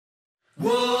You're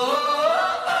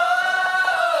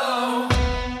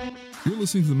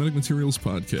listening to the Medic Materials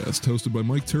Podcast, hosted by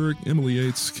Mike Turek, Emily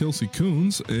Yates, Kelsey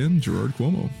Coons, and Gerard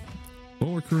Cuomo.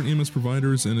 All are current EMS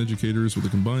providers and educators with a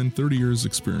combined 30 years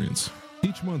experience.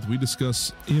 Each month, we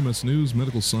discuss EMS news,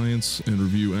 medical science, and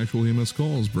review actual EMS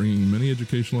calls, bringing many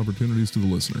educational opportunities to the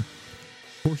listener.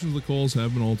 Portions of the calls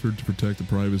have been altered to protect the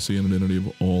privacy and identity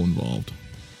of all involved.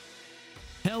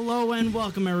 Hello and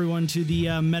welcome everyone to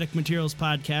the Medic Materials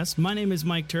Podcast. My name is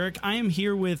Mike Turek. I am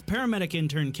here with paramedic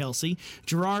intern Kelsey,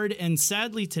 Gerard, and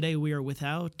sadly today we are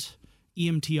without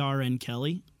EMTR and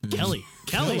Kelly. Kelly.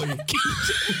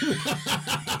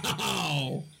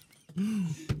 Wow.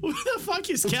 Who the fuck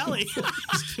is Kelly?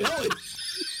 Kelly.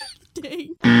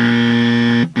 Dang.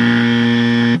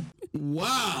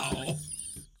 Wow.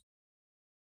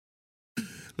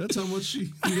 That's how much you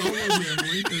all love you,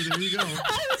 Emily. There you go.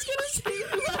 I was going to say we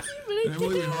love you, but I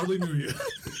Emily, we hardly knew you.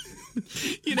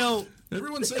 You know,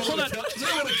 Everyone say hello to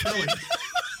Kelly.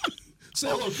 Say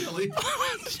hello, Kelly.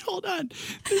 hold on.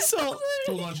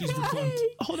 Hold on, she's verklempt.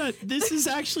 Hold on. This is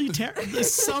actually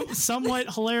somewhat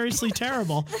hilariously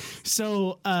terrible.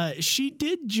 So she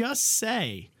did just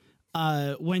say,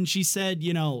 when she said,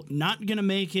 not going to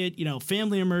make it,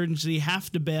 family emergency,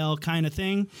 have to bail kind of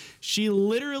thing, she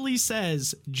literally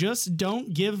says, just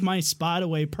don't give my spot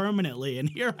away permanently. And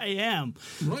here I am.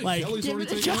 Right, like, Kelly's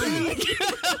already taken over.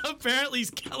 Apparently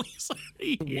Kelly's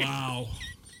already here. Wow.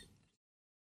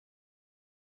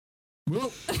 Well,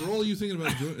 for all you thinking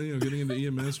about getting into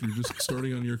EMS or you're just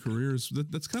starting on your careers,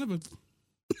 that's kind of a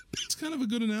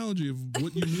good analogy of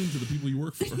what you mean to the people you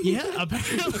work for. Yeah,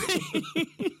 apparently.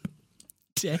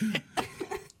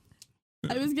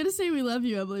 I was going to say we love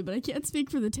you, Emily, but I can't speak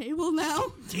for the table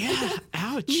now. Yeah,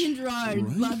 ouch. Me and Gerard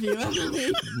Right. love you,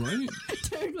 Emily. Right?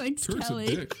 Turk likes Turk's Kelly. a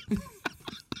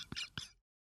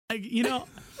dick.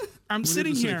 I'm What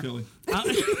sitting did you here. say, Kelly?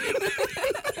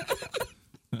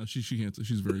 No, she can't.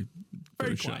 She's very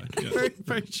shy. quiet. Yeah.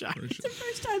 Very shy. Very shy.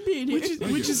 First time being here.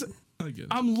 Which is I get it.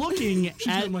 I'm looking She's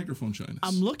at got microphone shyness.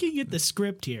 I'm looking at the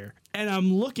script here, and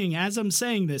I'm looking as I'm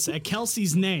saying this at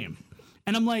Kelsey's name,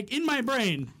 and I'm like, in my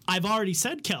brain, I've already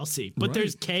said Kelsey, but Right.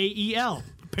 there's Kel.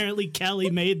 Apparently, Kelly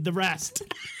made the rest.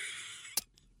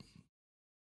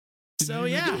 So Now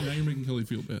you're making Kelly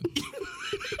feel bad.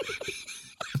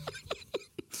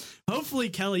 Hopefully,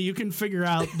 Kelly, you can figure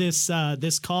out this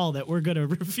call that we're gonna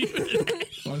review today.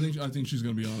 I think she's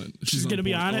gonna be on it. She's going to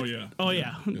be on it? Oh yeah. Oh,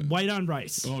 yeah. White on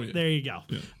rice. Oh, yeah. There you go.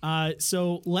 Yeah.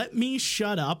 So let me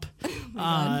shut up.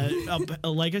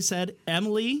 Like I said,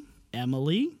 Emily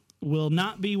will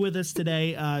not be with us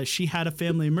today. She had a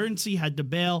family emergency, had to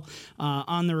bail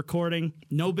on the recording.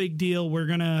 No big deal. We're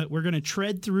gonna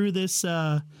tread through this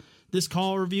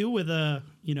call review with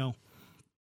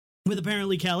with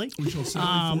apparently Kelly. We shall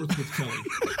sally forth with Kelly.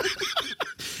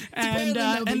 And Apparently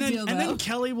no big deal, and then though.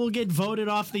 Kelly will get voted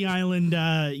off the island,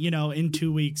 in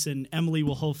 2 weeks, and Emily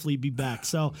will hopefully be back.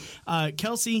 So,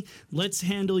 Kelsey, let's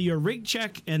handle your rig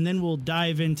check, and then we'll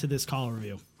dive into this call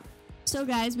review. So,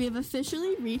 guys, we have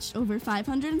officially reached over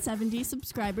 570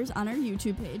 subscribers on our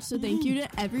YouTube page. So, thank you to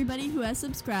everybody who has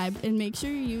subscribed, and make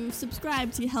sure you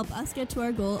subscribe to help us get to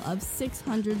our goal of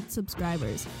 600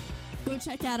 subscribers. Go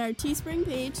check out our Teespring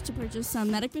page to purchase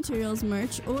some Medic Materials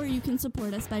merch, or you can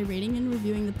support us by rating and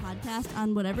reviewing the podcast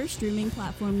on whatever streaming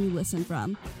platform you listen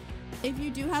from. If you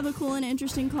do have a cool and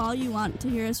interesting call you want to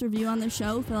hear us review on the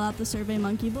show, fill out the Survey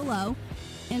Monkey below.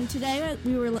 And today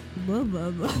we were... Blah,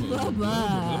 blah, blah, blah,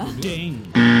 blah. Dang.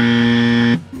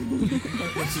 That's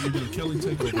what you do. Kelly,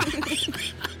 take over.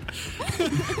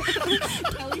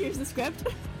 Kelly, here's the script.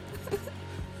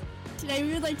 Today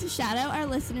we would like to shout out our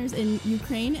listeners in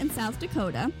Ukraine and South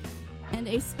Dakota, and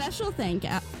a special thank you.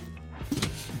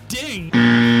 Ding.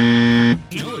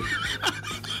 Kelly.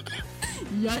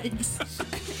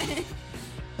 Yikes.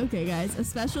 Okay, guys, a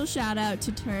special shout out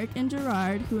to Turk and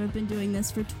Gerard, who have been doing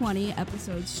this for 20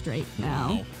 episodes straight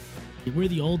now. We're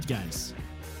the old guys.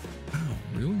 Wow,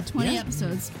 really? 20 Yeah.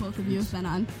 episodes both of you have been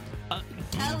on.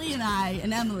 Kelly and I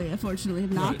and Emily, unfortunately,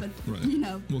 have not, Right, but,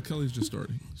 right. Well, Kelly's just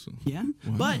starting, so. Yeah.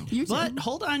 Wow. But You too.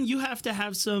 hold on, you have to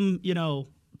have some,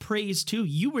 praise too.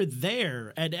 You were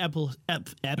there at Apple.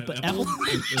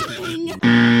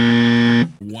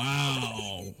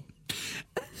 Wow.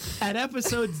 At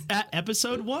episode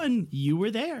 1, you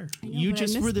were there. know, You but I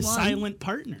just were missed the one. silent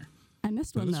partner. I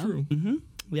missed one, That's though. true.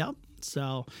 Yep.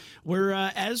 So we're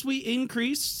as we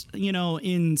increase,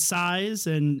 in size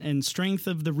and strength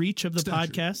of the reach of the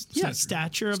Stature. podcast. Stature. Yeah,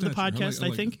 stature of the Stature. podcast. I I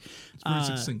like think. it. It's very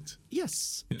succinct.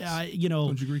 Yes. Yes. You know.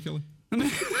 Don't you agree, Kelly?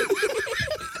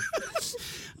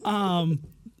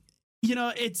 You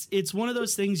know, it's one of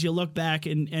those things you look back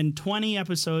and 20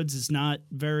 episodes is not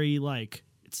very like,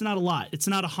 it's not a lot. It's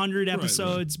not 100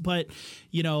 episodes, but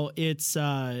you know, it's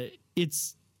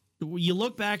you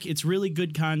look back, it's really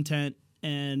good content,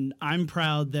 and I'm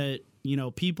proud that, you know,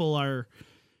 people are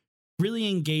really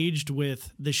engaged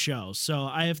with the show. So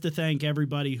I have to thank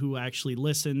everybody who actually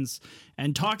listens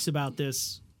and talks about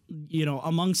this, you know,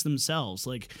 amongst themselves.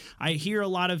 Like, I hear a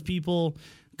lot of people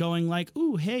going like,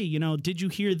 ooh, hey, you know, did you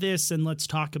hear this? And let's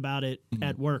talk about it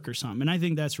at work or something. And I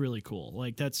think that's really cool.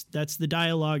 Like, that's the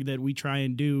dialogue that we try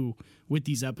and do with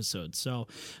these episodes. So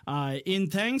in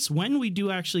thanks, when we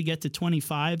do actually get to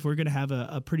 25, we're going to have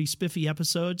a pretty spiffy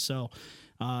episode. So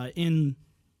in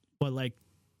what, like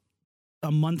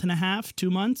a month and a half,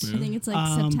 2 months? I think it's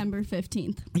like September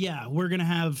 15th. Yeah, we're going to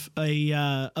have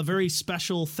a very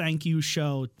special thank you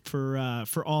show for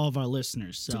all of our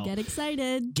listeners. So get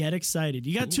excited. Get excited.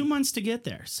 You got 2 months to get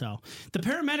there. So the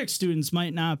paramedic students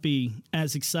might not be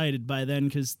as excited by then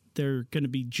because they're going to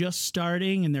be just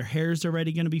starting and their hair's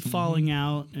already going to be falling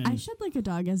out. And, I shed like a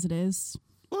dog as it is.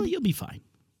 well, you'll be fine.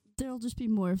 There'll just be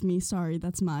more of me. Sorry,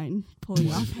 that's mine.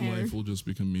 Pulling off hair. Life will just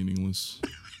become meaningless.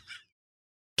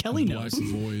 Kelly knows. Black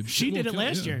void. She did it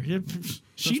last year. She That's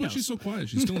why knows. she's so quiet.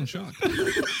 She's still in shock.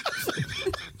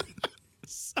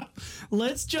 So,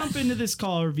 let's jump into this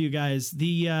call review, guys.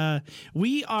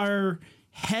 We are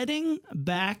heading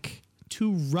back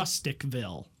to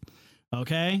Rusticville.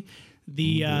 Okay?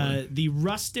 The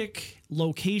rustic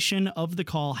location of the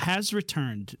call has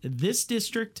returned. This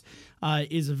district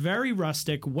is very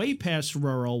rustic, way past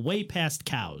rural, way past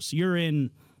cows. You're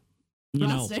in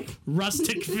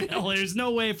Rusticville. There's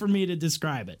no way for me to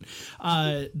describe it.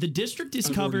 The district is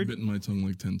I've covered. already bitten my tongue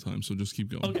like 10 times, so just keep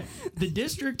going. Okay. The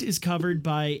district is covered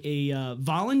by a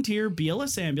volunteer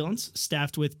BLS ambulance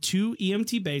staffed with 2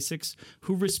 EMT basics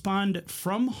who respond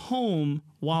from home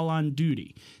while on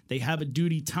duty. They have a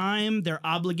duty time. They're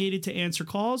obligated to answer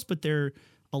calls, but they're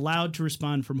allowed to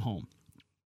respond from home.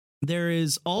 There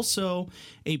is also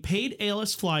a paid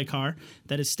ALS fly car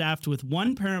that is staffed with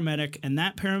 1 paramedic, and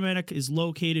that paramedic is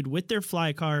located with their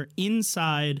fly car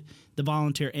inside the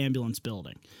volunteer ambulance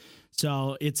building.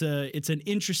 So it's an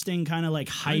interesting kind of like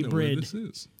hybrid. I know where this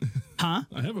is. Huh?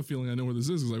 I have a feeling I know where this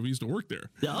is because I used to work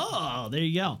there. Oh, there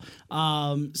you go.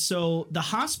 So the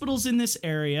hospitals in this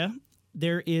area,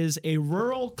 there is a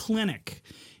rural clinic.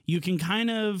 You can kind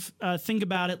of think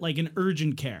about it like an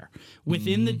urgent care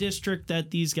within the district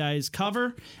that these guys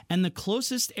cover. And the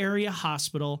closest area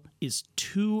hospital is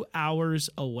 2 hours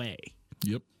away.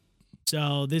 Yep.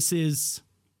 So this is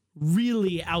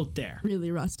really out there.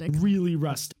 Really rustic. Really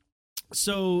rustic.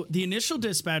 So the initial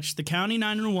dispatch, the County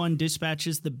 911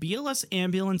 dispatches the BLS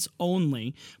ambulance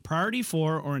only, priority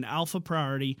 4 or an alpha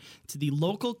priority, to the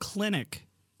local clinic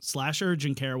 /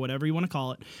 urgent care, whatever you want to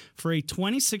call it, for a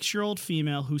 26-year-old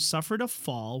female who suffered a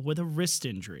fall with a wrist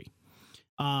injury.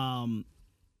 The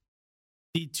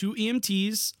 2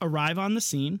 EMTs arrive on the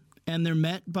scene, and they're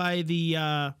met by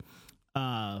the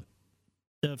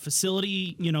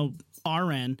facility,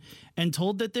 RN, and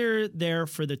told that they're there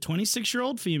for the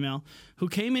 26-year-old female who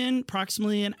came in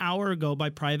approximately an hour ago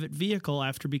by private vehicle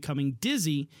after becoming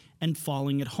dizzy and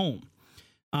falling at home.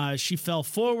 She fell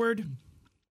forward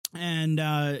and,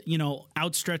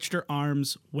 outstretched her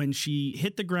arms. When she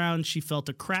hit the ground, she felt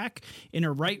a crack in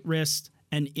her right wrist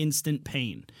and instant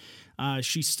pain.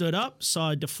 She stood up, saw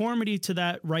a deformity to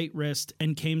that right wrist,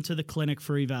 and came to the clinic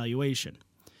for evaluation.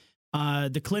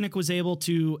 The clinic was able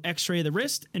to x-ray the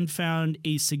wrist and found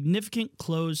a significant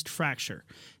closed fracture.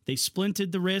 They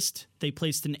splinted the wrist, they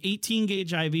placed an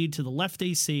 18-gauge IV to the left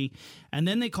AC, and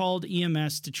then they called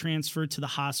EMS to transfer to the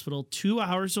hospital 2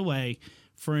 hours away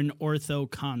for an ortho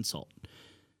consult.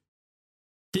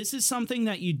 This is something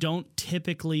that you don't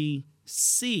typically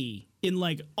see in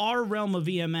like our realm of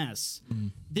EMS.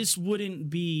 This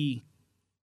wouldn't be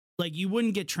like, you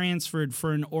wouldn't get transferred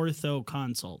for an ortho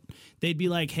consult. They'd be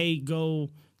like, hey,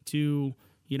 go to,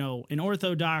 an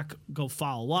ortho doc, go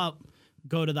follow up,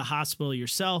 go to the hospital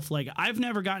yourself. Like, I've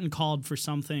never gotten called for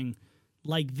something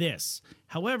like this.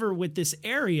 However, with this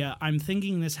area, I'm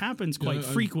thinking this happens quite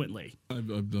frequently.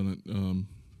 I've done it.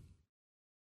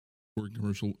 Worked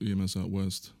commercial EMS out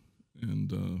west,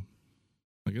 and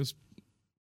I guess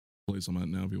the place I'm at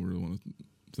now, if you really want to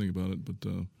think about it. But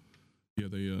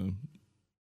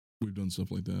we've done stuff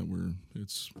like that where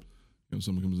it's,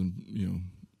 someone comes in,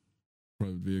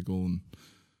 private vehicle, and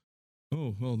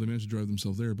oh well, they managed to drive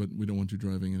themselves there, but we don't want you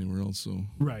driving anywhere else. So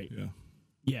right,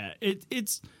 yeah, it'd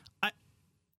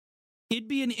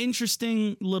be an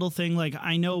interesting little thing. Like,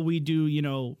 I know we do,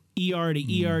 ER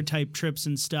to ER type trips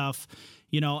and stuff,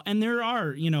 and there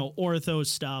are, ortho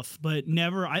stuff, but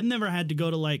I've never had to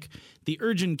go to like the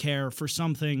urgent care for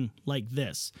something like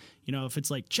this. If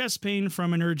it's like chest pain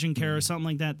from an urgent care or something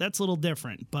like that, that's a little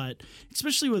different. But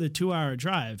especially with a 2-hour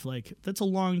drive, like that's a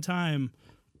long time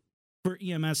for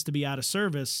EMS to be out of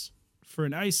service for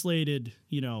an isolated,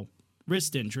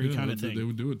 wrist injury kind of thing. They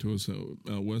would do it to us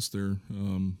out west there.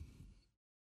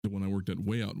 When I worked at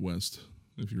Way Out West,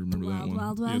 if you remember that one.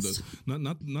 Wild West.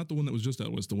 Not the one that was just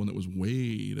out west, the one that was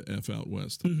way the F out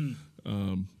west.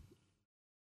 Mm-hmm.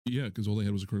 Because all they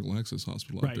had was a critical access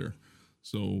hospital out there.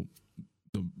 So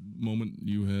the moment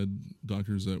you had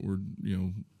doctors that were,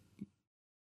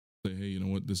 say, hey, you know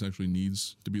what, this actually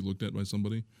needs to be looked at by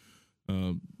somebody.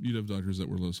 You'd have doctors that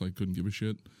were less like couldn't give a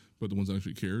shit, but the ones that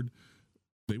actually cared,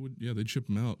 they'd ship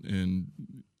them out, and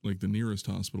like the nearest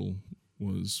hospital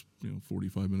was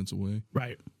 45 minutes away,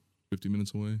 right, 50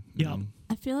 minutes away. Yeah,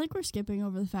 I feel like we're skipping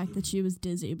over the fact that she was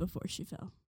dizzy before she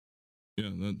fell. Yeah,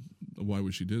 why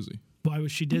was she dizzy? Why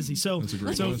was she dizzy? So, that's a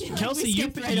great question. Kelsey, we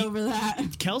skipped right over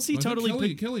that. Kelsey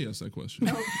Kelly asked that question.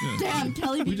 No, damn,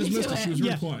 Kelly beat we just me missed to it. it. She was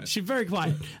very quiet. She's very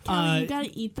quiet. Kelly, you gotta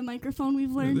eat the microphone.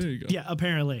 We've learned. There you go. Yeah,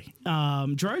 apparently.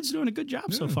 Gerard's doing a good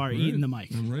job so far eating the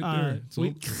mic. I'm right there.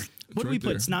 What do we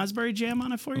put? Snosberry jam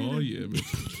on it for you? Oh, yeah.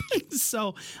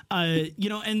 So,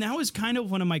 and that was kind of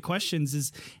one of my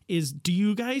questions is do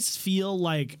you guys feel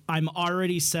like I'm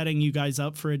already setting you guys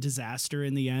up for a disaster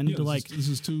in the end? Yeah, this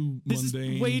is too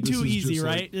mundane. Is way too easy,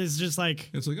 right? It's just like...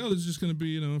 It's like, this is just going to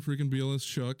be, a freaking BLS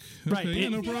Chuck. Okay, right. Yeah,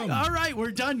 no problem. All right,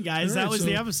 we're done, guys. That was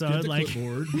the episode. Get the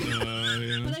clipboard.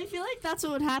 But I feel like that's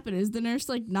what would happen is the nurse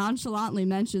nonchalantly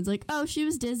mentions she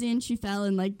was dizzy and she fell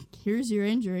and here's your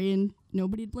injury, and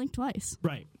nobody'd blink twice.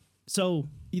 Right. So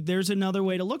there's another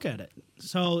way to look at it.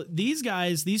 So these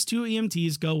two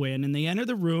EMTs go in and they enter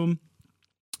the room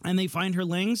and they find her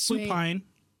laying supine.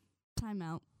 Time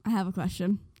out. I have a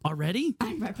question. Already?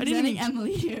 I'm representing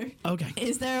Emily here. Okay.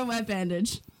 Is there a wet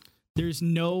bandage? There's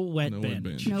no wet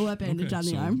bandage. No wet bandage on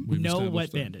the arm. No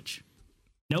wet bandage.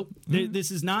 Nope.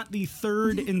 This is not the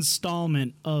third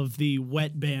installment of the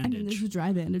wet bandage. There's a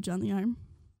dry bandage on the arm.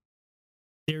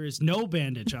 There is no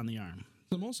bandage on the arm.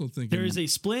 I'm also thinking there is a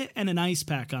splint and an ice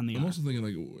pack on the arm. I'm also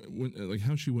thinking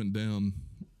how she went down.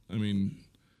 I mean,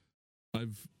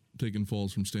 I've taken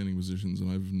falls from standing positions and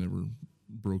I've never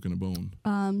broken a bone.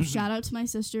 Shout out to my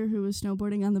sister who was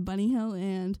snowboarding on the bunny hill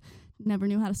and never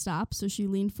knew how to stop, so she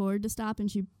leaned forward to stop and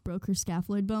she broke her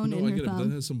scaphoid bone in her thumb. But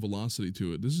that has some velocity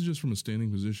to it. This is just from a standing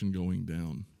position going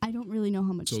down. I don't really know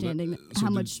how much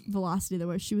much velocity there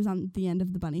was. She was on the end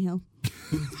of the bunny hill.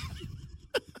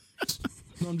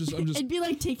 No, I'm just. It'd be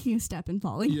like taking a step and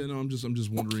falling. Yeah, no, I'm just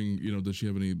wondering. Does she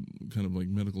have any kind of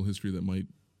medical history that might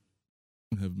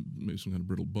have maybe some kind of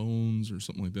brittle bones or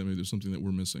something like that? Maybe there's something that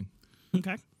we're missing.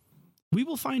 Okay, we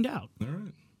will find out. All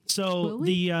right. So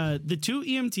the two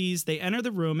EMTs, they enter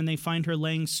the room and they find her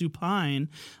laying supine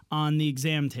on the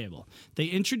exam table. They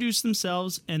introduce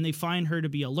themselves and they find her to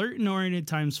be alert and oriented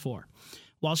 ×4.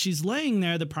 While she's laying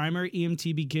there, the primary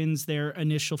EMT begins their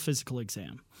initial physical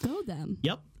exam. Go them.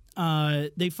 Yep.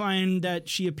 They find that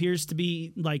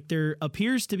there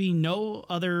appears to be no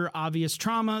other obvious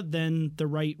trauma than the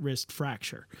right wrist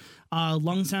fracture.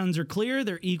 Lung sounds are clear.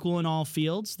 They're equal in all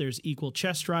fields. There's equal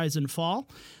chest rise and fall.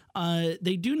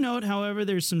 They do note, however,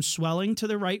 there's some swelling to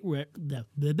the right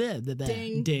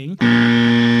ding.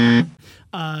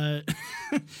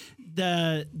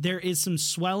 There is some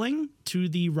swelling to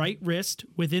the right wrist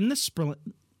within the splint.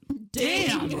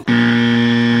 Damn.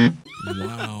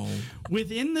 Wow.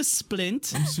 Within the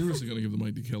splint. I'm seriously going to give the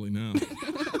mic to Kelly now.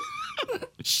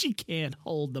 She can't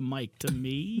hold the mic to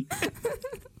me.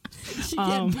 She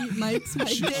can't beat Mike's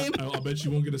mic game. I'll bet she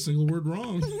won't get a single word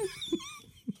wrong.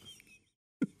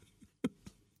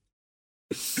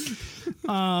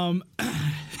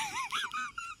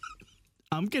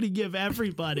 I'm going to give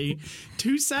everybody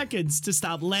 2 seconds to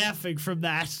stop laughing from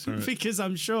that because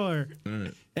I'm sure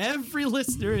every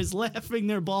listener is laughing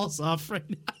their balls off right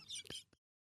now.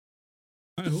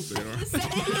 I hope they are.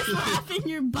 Saying laughing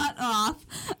your butt off.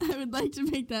 I would like to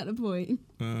make that a point.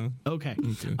 Okay.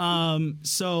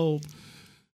 So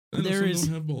there is.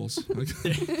 Don't have balls.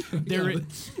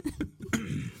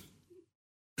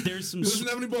 There's some. Doesn't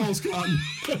have any balls, Cotton.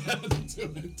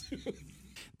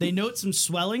 They note some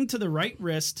swelling to the right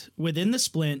wrist within the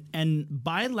splint and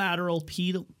bilateral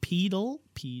pedal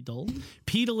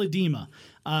edema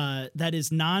that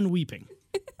is non-weeping.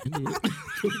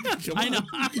 I know.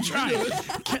 I'm trying.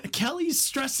 Kelly's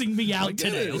stressing me out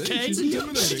today. Okay,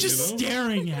 she's just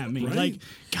staring at me like,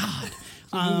 God.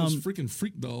 Those freaking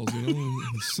freak dolls,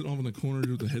 sit off in the corner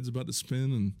with the head's about to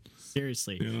spin and.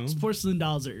 Seriously, You know? those porcelain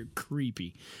dolls are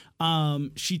creepy.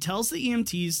 She tells the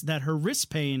EMTs that her wrist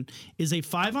pain is a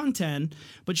 5 on 10,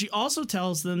 but she also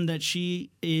tells them that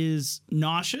she is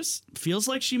nauseous, feels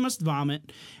like she must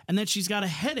vomit, and that she's got a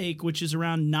headache, which is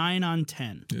around 9 on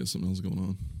 10. Yeah, something else going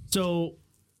on. So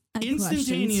I have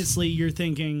instantaneously, you're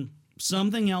thinking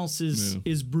something else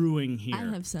is brewing here.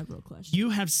 I have several questions.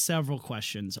 You have several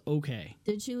questions. Okay.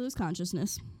 Did she lose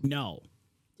consciousness? No.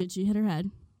 Did she hit her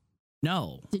head?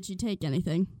 No. Did she take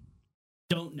anything?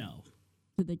 Don't know.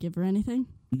 Did they give her anything?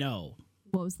 No.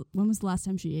 When was the last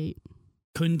time she ate?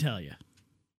 Couldn't tell you.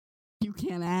 You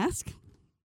can't ask.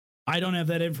 I don't have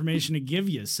that information to give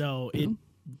you, so it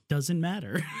doesn't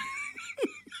matter.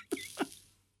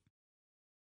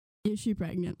 Is she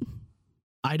pregnant?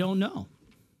 I don't know.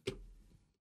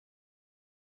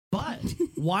 But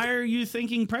why are you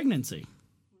thinking pregnancy?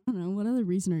 I don't know. What other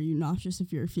reason are you nauseous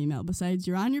if you're a female besides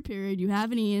you're on your period, you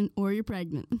haven't eaten, or you're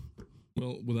pregnant?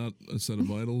 Well, without a set of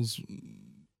vitals,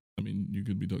 I mean, you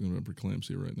could be talking about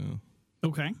preeclampsia right now.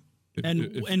 Okay. If-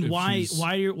 And if why she's-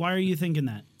 are you thinking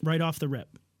that right off the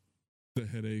rip? the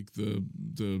headache, the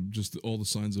just all the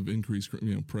signs of increased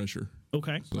pressure.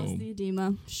 Okay. Plus So the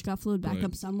edema. She got fluid back Right.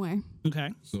 up somewhere. Okay.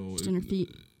 so Just in her feet.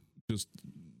 just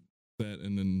that,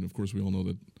 and then of course we all know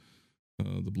that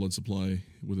the blood supply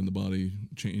within the body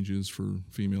changes for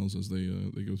females as they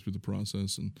go through the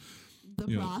process. And The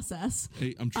you know, process.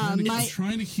 hey, I'm trying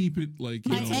to keep it like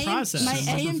My, process. my A&P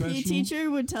semi-professional.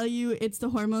 teacher would tell you it's the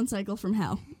hormone cycle from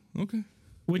hell. Okay.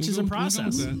 Which We'll is go- a we'll go with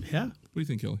process. that. Yeah. What do you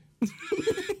think, Kelly?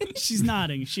 She's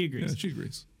nodding. She Yeah, agrees. she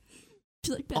agrees.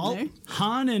 She's like, been there.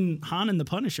 Han and the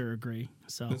Punisher agree.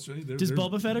 So That's right. does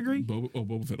Boba Fett agree?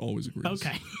 Boba Fett always agrees.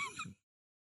 Okay.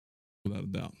 Without a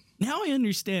doubt. Now I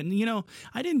understand. You know,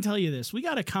 I didn't tell you this. We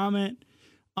got a comment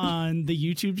on the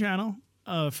YouTube channel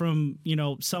from,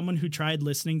 someone who tried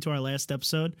listening to our last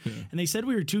episode, and they said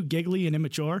we were too giggly and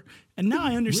immature. And now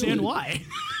I understand Really? why,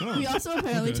 Oh, We also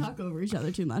apparently okay. talk over each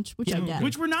other too much, which I get.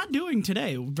 which we're not doing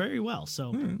today very well. So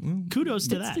all right, well, kudos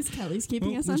to It's that. because Kelly's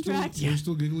keeping well, us we're on still, track. We're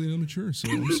still giggly and immature, so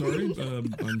I'm sorry.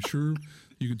 I'm sure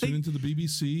you can tune into the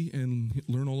BBC and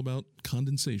learn all about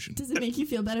condensation. Does it make you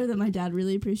feel better that my dad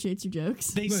really appreciates your jokes?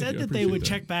 They Thank said you, I that they appreciate would that.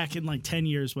 check back in like 10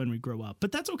 years when we grow up,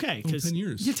 but that's okay. 10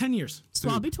 years? Yeah, 10 years. So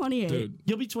I'll be 28. Dude,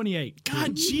 You'll be 28.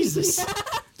 God, Jesus.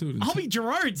 dude, in I'll be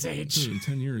Gerard's age. dude, in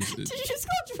 10 years. Did you just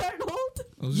call Gerard old?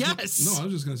 I was just Yes. I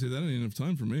was just going to say that ain't enough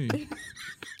time for me.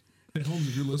 Hey, Holmes,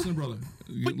 if you're listening, brother,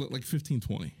 you get like 15,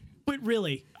 20. But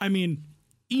really, I mean,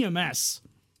 EMS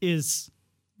is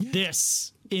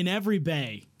this in every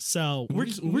bay. So When we're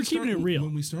we keeping it started- real.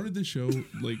 When we started this show,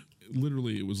 like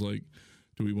literally, it was like,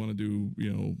 do we want to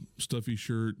do stuffy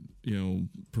shirt,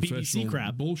 professional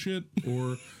crap. bullshit,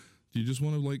 or do you just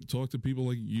want to like talk to people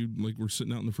like we're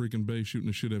sitting out in the freaking bay shooting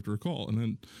the shit after a call, and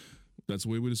then that's the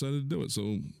way we decided to do it.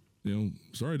 So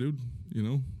sorry, dude,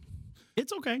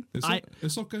 It's okay.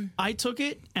 it's okay. I took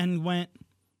it and went,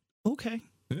 okay.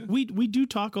 Yeah. We do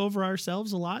talk over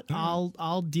ourselves a lot.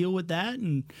 I'll deal with that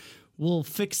and we'll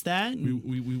fix that. And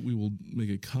We will make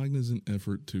a cognizant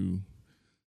effort to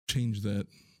change that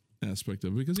aspect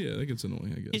of it because that gets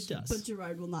annoying, I guess. it does. But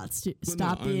Gerard will not But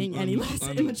stop no, being any less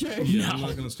immature. Yeah, No. I'm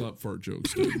not gonna stop fart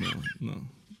jokes, dude. No.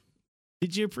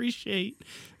 Did you appreciate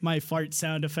my fart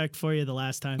sound effect for you the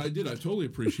last time? I did. I totally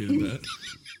appreciated that.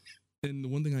 And the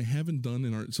one thing I haven't done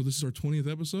so this is our 20th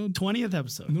episode. 20th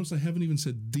episode. Notice I haven't even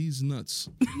said these nuts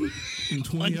in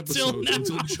 20 Until episodes now.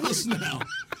 until just now.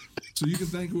 So you can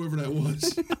thank whoever that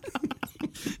was.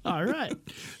 All right.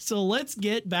 So let's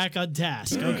get back on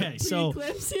task. Okay. So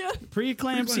Preeclampsia.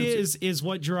 preeclampsia is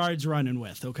what Gerard's running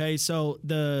with. Okay. So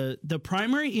the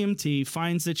primary EMT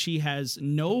finds that she has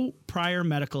no prior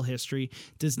medical history,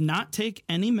 does not take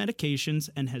any medications,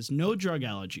 and has no drug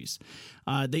allergies.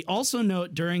 They also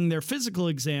note during their physical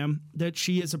exam that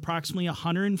she is approximately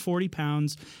 140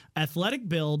 pounds, athletic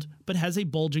build, but has a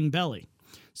bulging belly.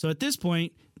 So at this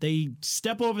point, they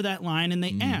step over that line and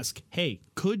they ask, hey,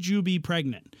 could you be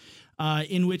pregnant?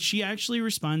 In which she actually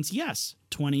responds, yes,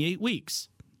 28 weeks.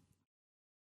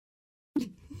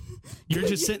 You're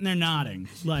just sitting there nodding.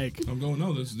 Like, I'm going,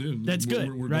 no, dude. That's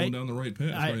good, We're right? going down the right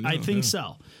path right now. I think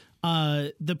yeah.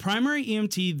 so. The primary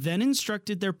EMT then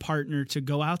instructed their partner to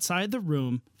go outside the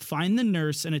room, find the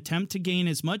nurse, and attempt to gain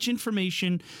as much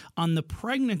information on the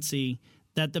pregnancy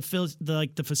that the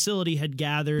facility had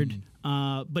gathered,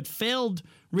 but failed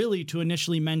really to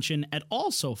initially mention at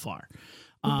all so far.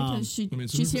 Because she's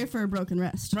some here for a broken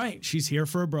wrist. Right, she's here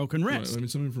for a broken Right, wrist. I mean,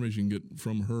 some information you can get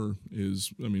from her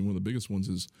is, one of the biggest ones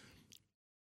is,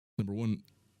 number one,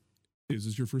 is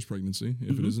this your first pregnancy?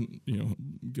 If it isn't,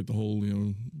 get the whole,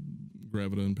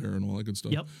 gravida and para and all that good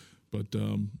stuff. Yep. But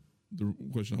the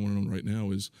question I want to know right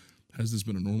now is, has this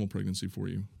been a normal pregnancy for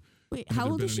you? Wait, Have how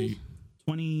there old been is she? Have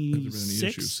there been any 26.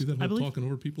 issues? See that I whole believe. talking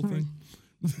over people thing?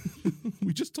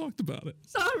 We just talked about it.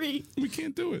 Sorry. We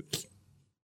can't do it.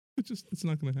 It's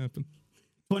not going to happen.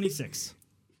 26.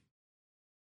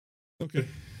 Okay.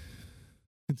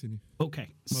 Continue. Okay.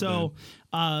 My So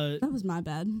That was my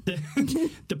bad.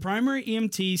 the primary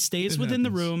EMT stays It within the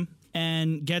happens. room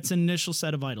and gets an initial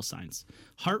set of vital signs.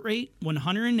 Heart rate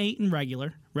 108 in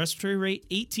regular, respiratory rate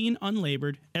 18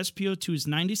 unlabored, SpO2 is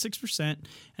 96%,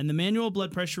 and the manual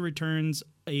blood pressure returns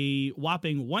a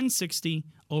whopping 160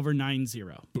 over 90.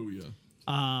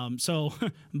 Booyah. So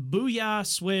booyah,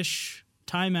 swish,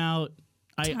 timeout.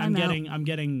 I'm Timeout.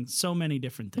 getting so many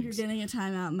different You're things. getting a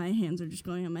timeout. My hands are just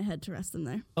going on my head to rest them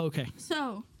there. Okay.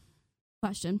 So,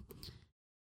 question.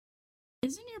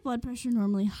 Isn't your blood pressure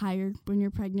normally higher when you're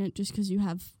pregnant just because you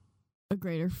have a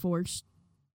greater force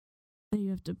that you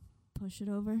have to push it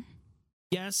over?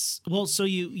 Yes. Well, so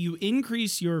you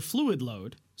increase your fluid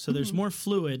load. So there's more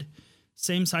fluid,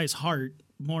 same size heart,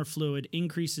 more fluid,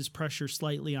 increases pressure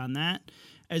slightly on that,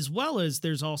 as well as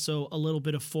there's also a little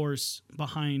bit of force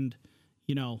behind,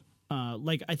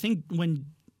 like I think when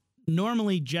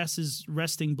normally Jess's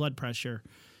resting blood pressure,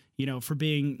 for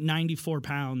being 94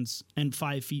 pounds and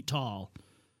 5 feet tall,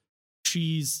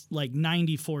 she's like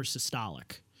 94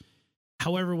 systolic.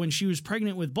 However, when she was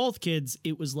pregnant with both kids,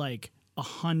 it was like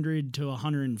 100 to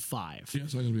 105. Yeah,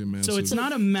 it's not going to be a massive. So it's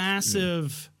not a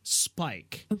massive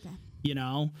spike, Okay.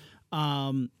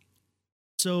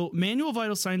 So manual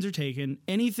vital signs are taken.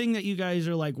 Anything that you guys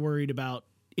are like worried about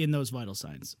in those vital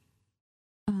signs?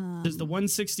 Does the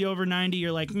 160 over 90,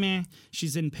 you're like, meh,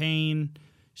 she's in pain.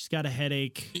 She's got a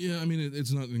headache. Yeah, I mean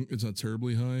it's not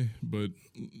terribly high, but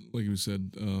like you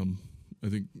said, I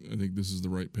think this is the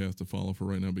right path to follow for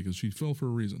right now because she fell for a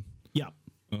reason. Yeah.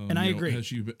 And I agree. Has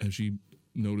she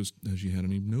noticed? Has she had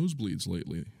any nosebleeds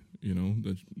lately?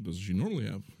 That does she normally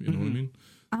have? You know what I mean?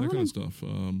 That kind of stuff.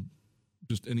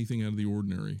 Just anything out of the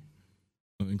ordinary,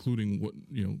 including what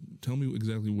Tell me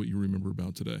exactly what you remember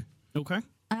about today. Okay.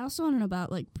 I also want to know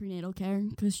about like prenatal care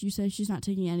because you said she's not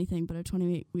taking anything, but at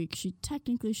 28 weeks, she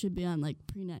technically should be on like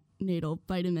prenatal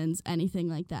vitamins, anything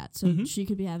like that. So she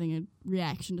could be having a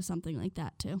reaction to something like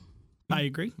that too. I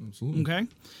agree. Absolutely. Okay.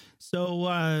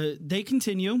 So they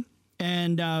continue.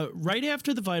 And right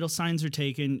after the vital signs are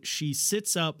taken, she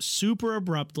sits up super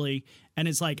abruptly and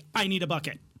is like, I need a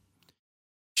bucket.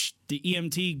 The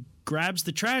EMT grabs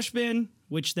the trash bin,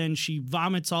 which then she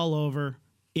vomits all over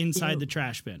inside the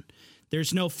trash bin.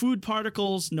 There's no food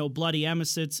particles, no bloody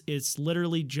emesis. It's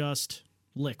literally just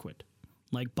liquid,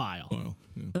 like bile. Wow.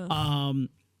 Yeah.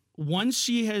 Once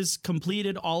she has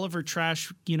completed all of her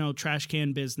trash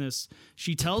can business,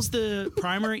 she tells the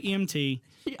primary EMT.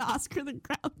 She Oscar the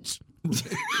Grouch.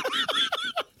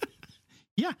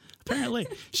 Yeah, apparently.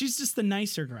 She's just the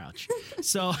nicer Grouch.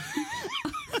 So,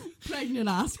 Pregnant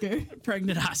Oscar.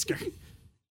 pregnant Oscar.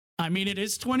 I mean, it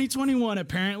is 2021.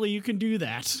 Apparently, you can do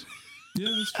that. Yeah,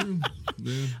 that's true.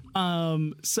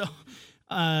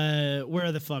 Yeah.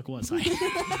 Where the fuck was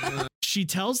I? She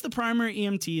tells the primary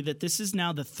EMT that this is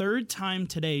now the third time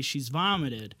today she's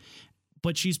vomited,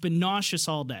 but she's been nauseous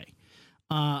all day.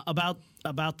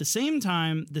 About the same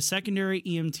time, the secondary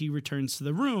EMT returns to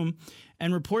the room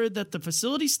and reported that the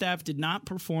facility staff did not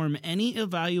perform any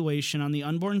evaluation on the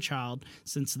unborn child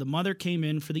since the mother came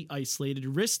in for the isolated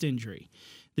wrist injury.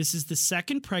 This is the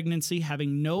second pregnancy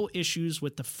having no issues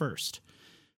with the first.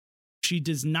 She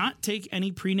does not take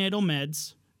any prenatal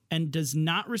meds and does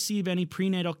not receive any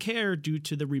prenatal care due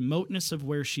to the remoteness of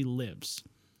where she lives.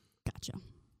 Gotcha.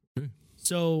 Okay.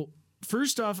 So,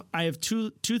 first off, I have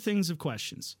two things of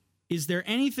questions. Is there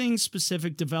anything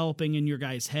specific developing in your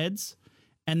guys' heads?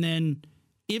 And then,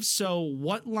 if so,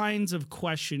 what lines of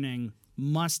questioning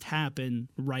must happen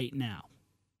right now?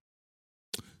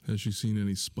 Has she seen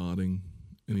any spotting?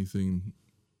 Anything,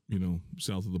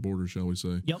 south of the border, shall we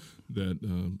say? Yep.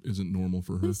 That isn't normal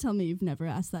for her. Please tell me you've never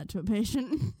asked that to a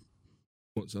patient.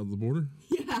 What, south of the border?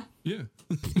 Yeah. Yeah.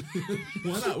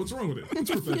 Why not? What's wrong with it?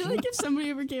 It's I feel professional. like if somebody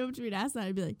ever came up to me and asked that,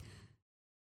 I'd be like,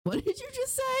 what did you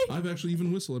just say? I've actually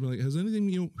even whistled. I've been like, has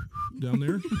anything down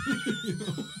there?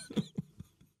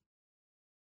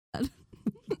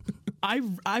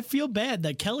 I feel bad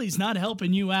that Kelly's not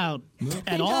helping you out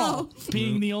at I all, know.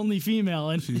 being the only female.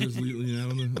 And She's just leaning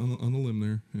out on the limb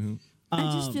there. Yeah.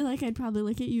 I just feel like I'd probably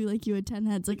look at you like you had 10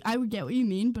 heads. Like, I would get what you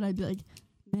mean, but I'd be like,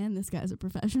 man, this guy's a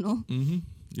professional. Mm-hmm.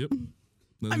 Yep.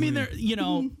 That's I mean,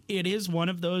 me. it is one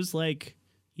of those like,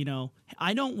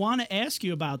 I don't want to ask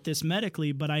you about this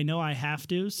medically, but I know I have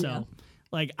to. So, Yeah.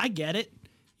 like, I get it.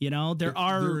 You know, there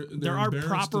are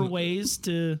proper ways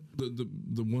to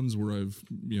the ones where I've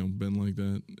been like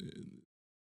that.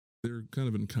 They're kind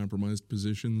of in compromised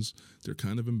positions. They're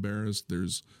kind of embarrassed.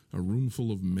 There's a room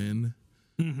full of men,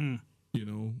 and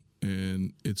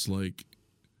it's like,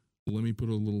 let me put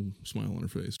a little smile on her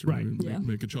face, to right?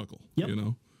 Make a chuckle. Yep.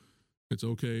 It's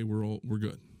okay. We're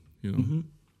good.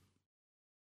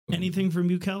 Anything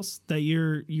from you, Kels, that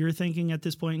you're thinking at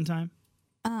this point in time?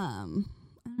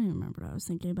 I don't even remember what I was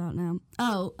thinking about now.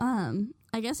 Oh,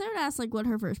 I guess I would ask like what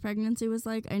her first pregnancy was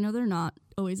like. I know they're not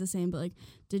always the same, but like,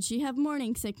 did she have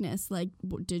morning sickness? Like,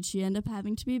 did she end up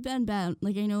having to be bedbound?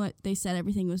 Like, I know what they said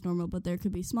everything was normal, but there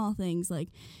could be small things like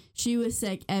she was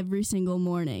sick every single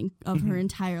morning of her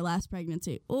entire last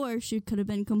pregnancy, or she could have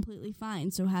been completely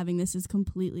fine. So having this is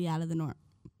completely out of the norm.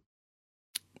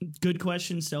 Good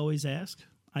questions to always ask.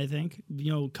 I think,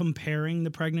 comparing the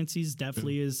pregnancies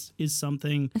definitely is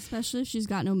something. Especially if she's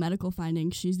got no medical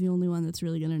findings. She's the only one that's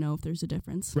really going to know if there's a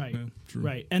difference. Right. Yeah, true.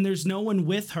 Right. And there's no one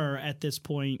with her at this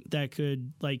point that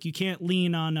could, like, you can't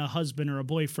lean on a husband or a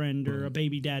boyfriend or a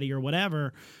baby daddy or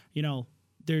whatever.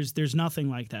 There's nothing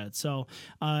like that. So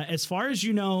as far as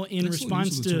in excellent response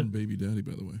use of the to term baby daddy,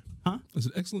 by the way. Huh? That's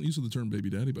an excellent use of the term baby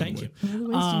daddy, by Thank the way. you.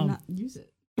 What other ways do you not use it?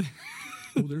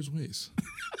 Oh, there's ways.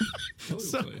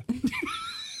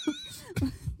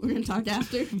 We're going to talk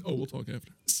after. Oh, we'll talk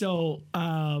after. So,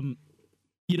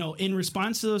 in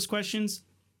response to those questions,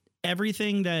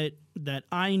 everything that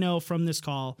I know from this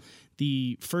call,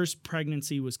 the first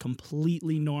pregnancy was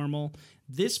completely normal.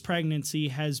 This pregnancy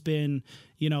has been,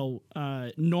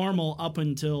 normal up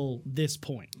until this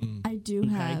point. I do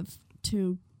have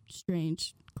two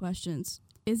strange questions.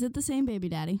 Is it the same baby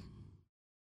daddy?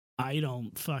 I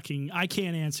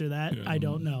can't answer that. Yeah, I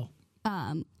don't know.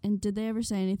 And did they ever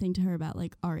say anything to her about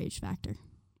like RH factor?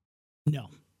 No,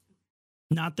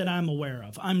 not that I'm aware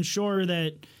of. I'm sure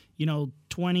that,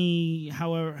 20,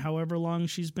 however long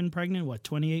she's been pregnant,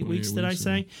 28 weeks, did I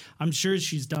say? Yeah. I'm sure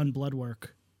she's done blood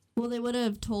work. Well, they would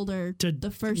have told her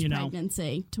the first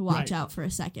pregnancy to watch out for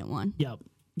a second one. Yep.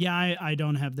 Yeah, I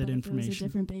don't have that information. If it was a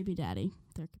different baby daddy,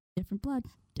 there could be different blood.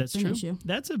 That's true. Issue.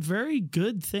 That's a very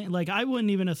good thing. Like, I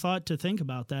wouldn't even have thought to think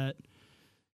about that.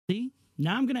 See?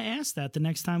 Now I'm going to ask that the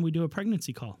next time we do a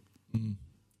pregnancy call.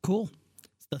 Cool.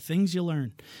 It's the things you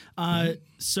learn.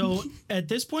 So at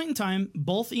this point in time,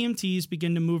 both EMTs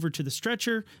begin to move her to the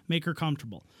stretcher, make her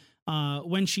comfortable.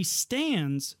 When she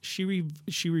stands, she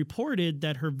reported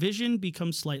that her vision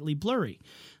becomes slightly blurry.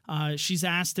 She's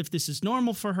asked if this is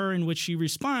normal for her, in which she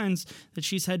responds that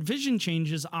she's had vision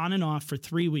changes on and off for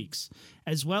 3 weeks,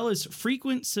 as well as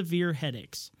frequent severe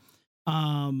headaches.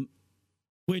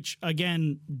 Which,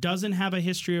 again, doesn't have a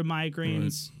history of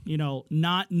migraines, right.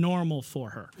 Not normal for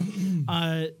her.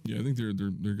 I think they're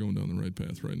going down the right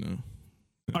path right now.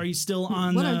 Yeah. Are you still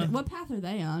on what path are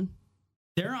they on?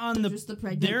 They're on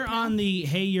the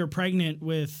hey, you're pregnant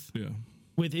with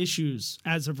issues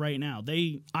as of right now.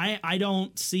 I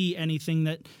don't see anything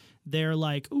that they're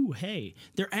like, ooh, hey.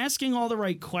 They're asking all the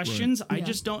right questions. Right. I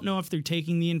just don't know if they're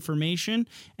taking the information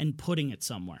and putting it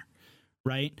somewhere.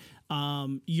 Right?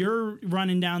 You're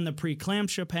running down the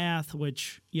preeclampsia path,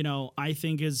 which, I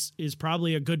think is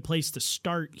probably a good place to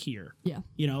start here. Yeah.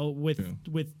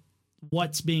 With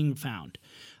what's being found.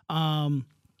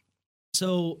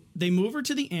 So they move her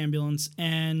to the ambulance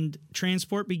and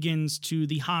transport begins to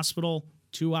the hospital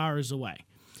 2 hours away.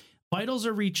 Vitals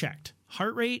are rechecked.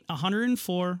 Heart rate,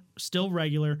 104, still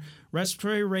regular.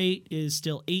 Respiratory rate is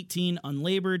still 18,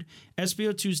 unlabored.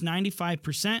 SpO2 is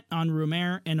 95% on room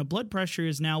air, and a blood pressure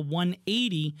is now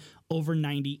 180 over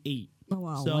 98. Oh,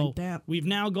 wow. So like that. We've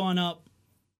now gone up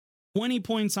 20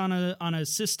 points on a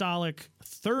systolic,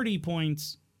 30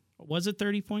 points. Was it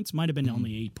 30 points? Might have been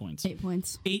only 8 points. 8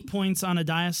 points. 8 points on a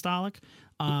diastolic.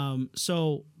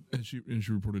 So and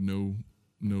she reported no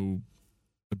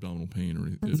abdominal pain or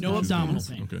anything. No abdominal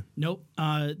pain. Okay. Nope.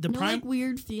 Like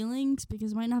weird feelings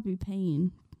because it might not be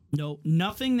pain. No,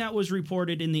 nothing that was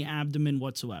reported in the abdomen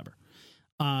whatsoever.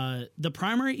 The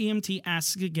primary EMT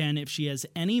asks again if she has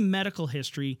any medical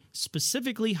history,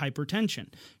 specifically hypertension.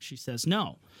 She says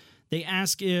no. They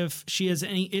ask if she has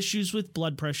any issues with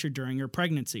blood pressure during her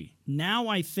pregnancy. Now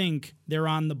I think they're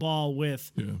on the ball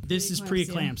with this is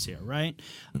preeclampsia, right?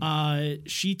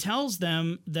 She tells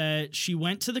them that she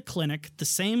went to the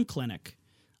same clinic,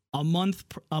 a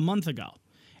month ago,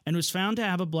 and was found to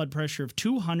have a blood pressure of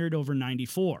 200 over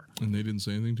 94. And they didn't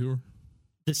say anything to her?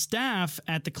 The staff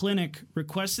at the clinic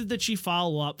requested that she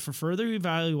follow up for further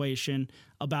evaluation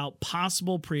about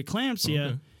possible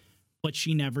preeclampsia, but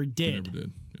she never did. She never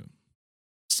did, yeah.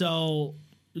 So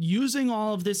using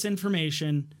all of this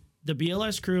information, the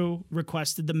BLS crew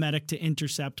requested the medic to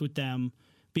intercept with them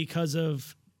because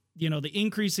of, the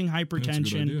increasing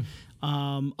hypertension,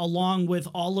 along with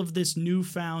all of this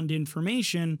newfound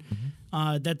information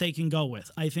that they can go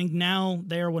with. I think now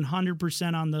they are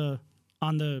 100%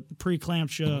 on the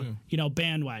preeclampsia,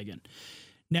 bandwagon.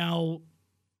 Now,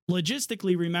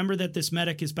 logistically, remember that this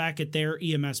medic is back at their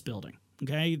EMS building.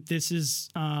 Okay, this is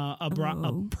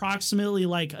approximately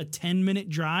like a 10-minute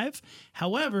drive.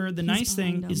 However, the nice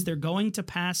thing is they're going to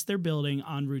pass their building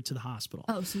en route to the hospital.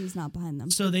 Oh, so he's not behind them.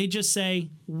 So they just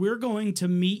say, we're going to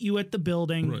meet you at the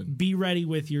building. Right. Be ready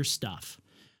with your stuff.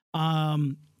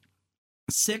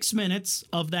 6 minutes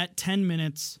of that 10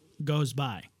 minutes goes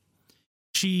by.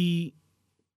 She,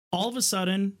 all of a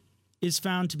sudden, is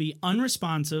found to be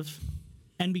unresponsive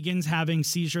and begins having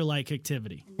seizure-like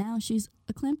activity. And now she's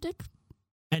eclamptic?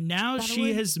 And now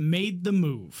she has made the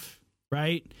move,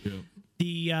 right?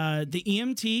 Yeah. The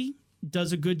EMT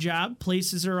does a good job,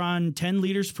 places her on 10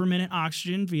 liters per minute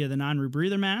oxygen via the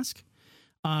non-rebreather mask.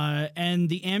 And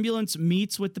the ambulance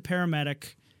meets with the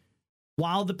paramedic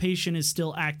while the patient is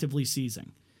still actively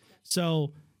seizing.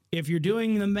 So if you're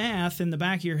doing the math in the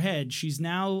back of your head, she's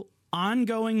now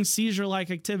ongoing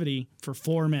seizure-like activity for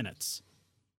 4 minutes.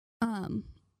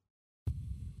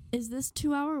 Is this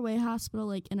 2-hour away hospital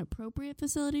like an appropriate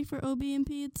facility for OB and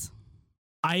peds?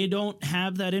 I don't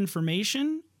have that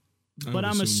information, but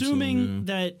I'm assuming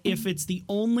that if it's the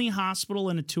only hospital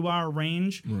in a 2-hour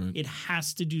range, it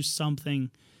has to do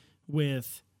something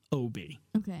with OB.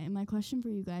 Okay, and my question for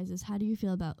you guys is, how do you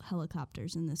feel about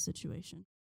helicopters in this situation?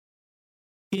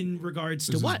 In regards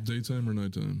to what? Daytime or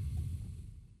nighttime?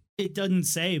 It doesn't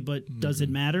say, but does it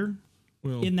matter?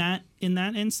 Well, in that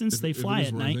instance, they fly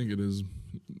at night. I think it is.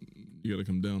 You got to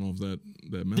come down off that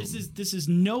mountain. This is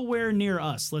nowhere near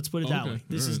us. Let's put it that way.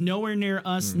 This is nowhere near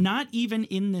us. Not even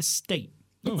in this state.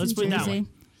 Oh, let's put it that way.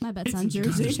 My bet's on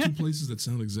Jersey. There's two places that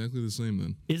sound exactly the same.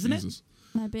 Then isn't it?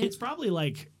 My bet. It's probably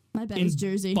like my bet is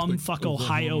Jersey, bumfuck like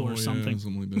Ohio or something. Yeah,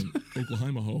 something like that.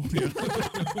 Oklahoma ho. Yeah.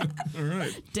 All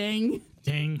right. Dang.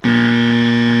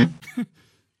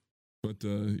 But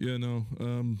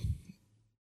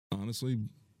honestly,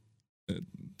 at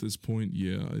this point,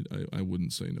 I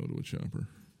wouldn't say no to a chopper.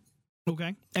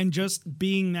 Okay. And just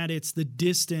being that it's the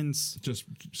distance. Just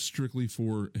strictly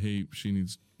for, hey, she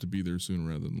needs to be there sooner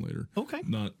rather than later. Okay.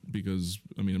 Not because,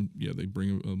 they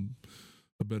bring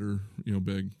a better,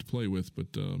 bag to play with,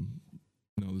 but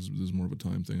no, this is more of a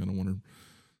time thing. I don't want her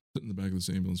sitting in the back of this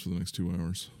ambulance for the next 2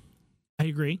 hours. I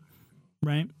agree.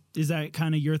 Right. Is that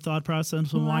kind of your thought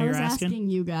process on why you're asking? I was asking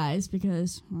you guys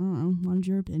because, I don't know, wanted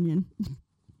your opinion.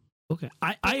 Okay.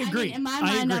 I agree. In my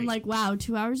mind, I'm like, wow,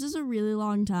 2 hours is a really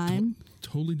long time.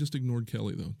 Totally just ignored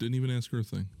Kelly, though. Didn't even ask her a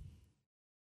thing.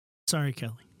 Sorry,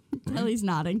 Kelly. Right? Kelly's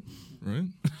nodding. Right?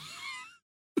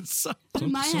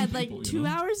 In my head, like, 2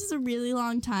 hours is a really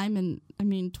long time, and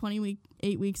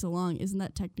 28 weeks along. Isn't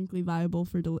that technically viable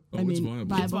for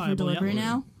viable for delivery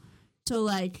now? So,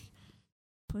 like,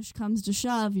 push comes to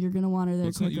shove, you're going to want her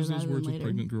there quicker rather than later. Let's not use those words with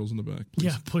pregnant girls in the back, please.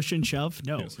 Yeah, push and shove?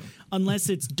 No. Yes, unless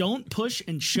it's don't push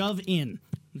and shove in.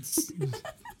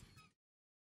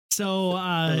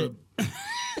 So,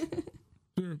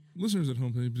 listeners at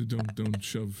home, don't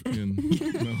shove in.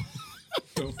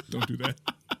 No, don't do that.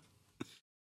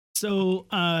 So,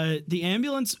 the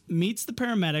ambulance meets the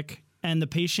paramedic, and the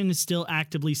patient is still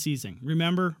actively seizing.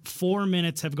 Remember, 4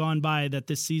 minutes have gone by that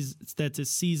this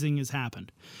seizing has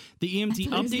happened. The EMT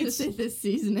updates. I was going to say this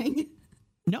seasoning.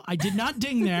 No, I did not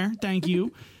ding there. Thank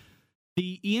you.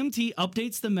 The EMT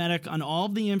updates the medic on all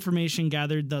of the information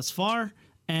gathered thus far,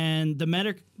 and the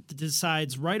medic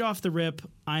decides right off the rip,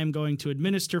 I am going to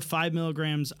administer 5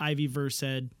 milligrams IV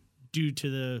Versed due to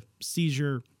the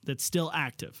seizure that's still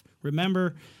active.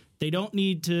 Remember, they don't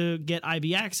need to get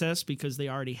IV access because they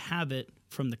already have it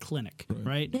from the clinic,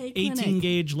 right? 18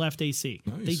 gauge left AC.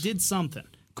 Nice. They did something.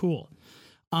 Cool.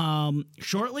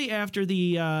 Shortly after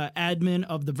the admin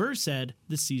of the Versed,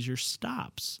 the seizure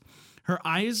stops. Her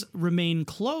eyes remain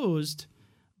closed,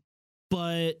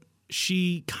 but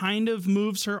she kind of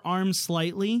moves her arm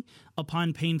slightly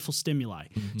upon painful stimuli.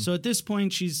 Mm-hmm. So at this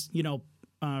point, she's,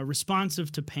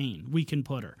 responsive to pain. We can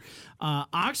put her.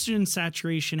 Oxygen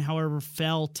saturation, however,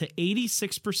 fell to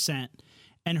 86%,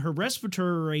 and her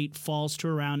respiratory rate falls to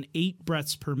around 8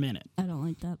 breaths per minute. I don't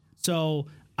like that. So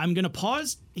I'm going to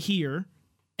pause here,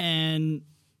 and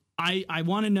I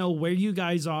want to know where you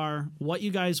guys are, what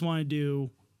you guys want to do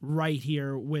right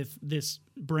here with this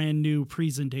brand new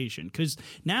presentation, because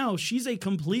now she's a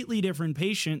completely different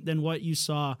patient than what you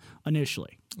saw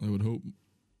initially. I would hope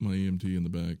my EMT in the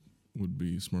back would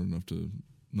be smart enough to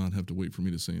not have to wait for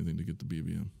me to say anything to get the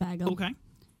BVM. Bag 'em. Okay.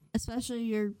 Especially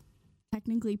you're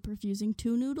technically perfusing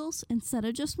 2 noodles instead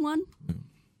of just 1.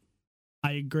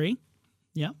 I agree.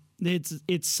 Yeah.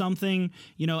 It's something,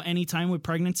 anytime with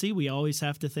pregnancy, we always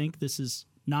have to think this is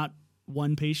not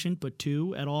 1 patient, but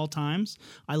 2 at all times.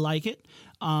 I like it.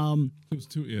 It was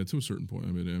 2, to a certain point. I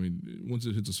mean, once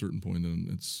it hits a certain point,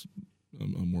 then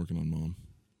I'm working on mom.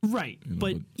 Right.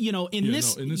 But in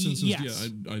this instance,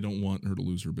 yes. I don't want her to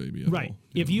lose her baby at right. all.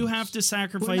 If you have to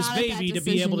sacrifice baby to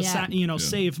be able to,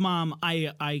 save mom,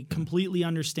 I completely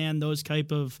understand those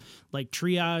type of like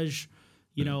triage,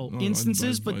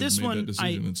 instances. But this made one, that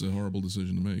decision. It's a horrible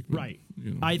decision to make. But, right.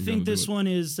 I think this one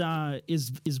is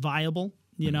viable,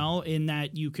 in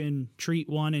that you can treat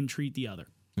one and treat the other,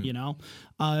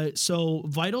 So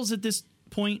vitals at this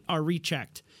point are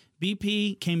rechecked.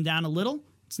 BP came down a little.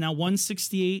 It's now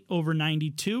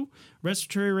 168/92.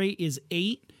 Respiratory rate is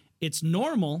 8. It's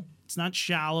normal. It's not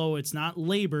shallow. It's not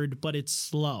labored, but it's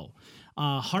slow.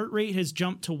 Heart rate has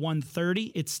jumped to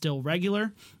 130. It's still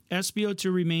regular.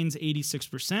 SpO2 remains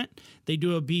 86%. They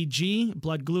do a BG,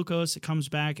 blood glucose. It comes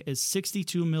back as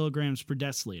 62 milligrams per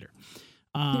deciliter.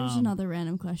 Here's another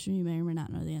random question you may or may not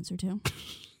know the answer to.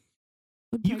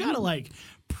 You gotta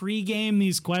pregame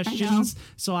these questions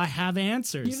so I have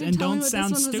answers and don't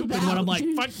sound stupid when I'm like,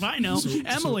 fuck, I know.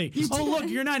 Emily, look,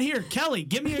 you're not here. Kelly,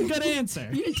 give me a good answer.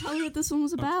 You didn't tell me what this one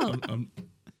was about.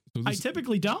 I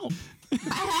typically don't. I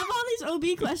have all these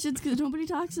OB questions because nobody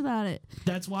talks about it.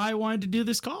 That's why I wanted to do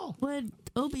this call. Would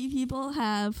OB people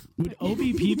have... Would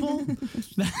OB people?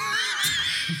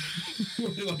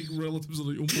 Like relatives of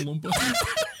the Oompa Loompa?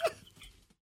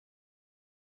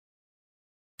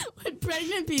 Would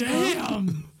pregnant people...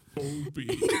 Damn!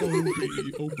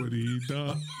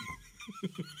 Obadi-da.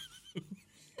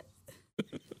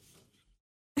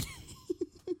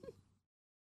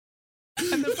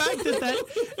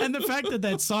 And the fact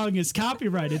that song is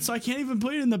copyrighted, so I can't even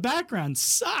put it in the background,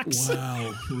 sucks.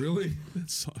 Wow, really? That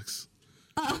sucks.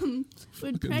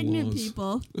 Would pregnant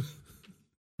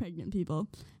people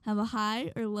have a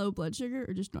high or low blood sugar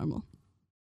or just normal?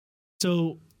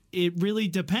 So it really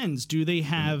depends. Do they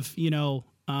have, like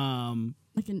an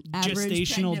average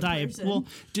gestational diabetes? Well,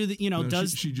 do they,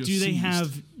 do they have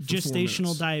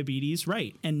gestational diabetes?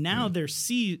 Right. And now they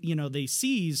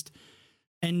seized,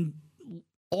 and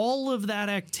all of that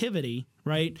activity,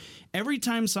 right? Every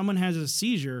time someone has a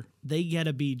seizure, they get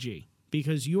a BG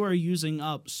because you are using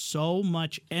up so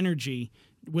much energy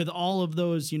with all of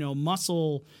those,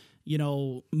 muscle,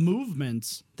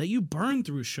 movements that you burn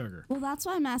through sugar. Well, that's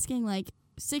why I'm asking,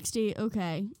 60,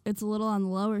 okay, it's a little on the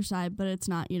lower side, but it's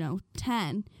not,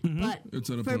 10. Mm-hmm. But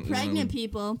for pregnant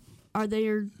people, are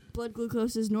their blood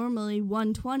glucose is normally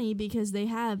 120 because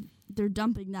they're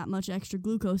dumping that much extra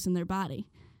glucose in their body?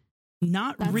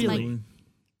 Not really.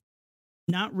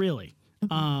 Not really.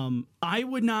 Okay. I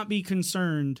would not be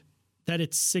concerned that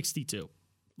it's 62.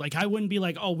 I wouldn't be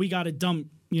like, oh, we got to dump,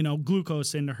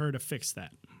 glucose into her to fix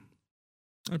that.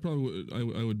 I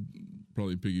would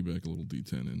probably piggyback a little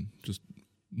D10 in, just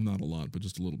not a lot, but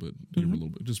just a little bit, give her a little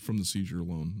bit, just from the seizure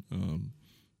alone.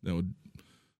 That would,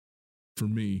 for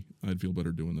me, I'd feel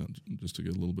better doing that just to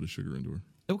get a little bit of sugar into her.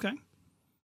 Okay.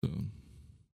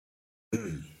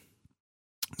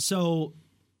 So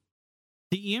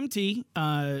the EMT,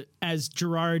 as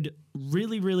Gerard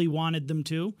really, really wanted them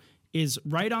to, is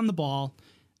right on the ball,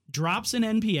 drops an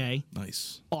NPA.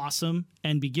 Nice. Awesome.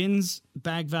 And begins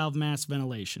bag valve mask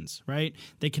ventilations, right?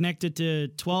 They connect it to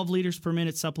 12 liters per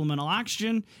minute supplemental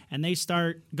oxygen, and they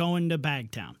start going to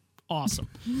Bagtown. Awesome.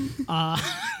 I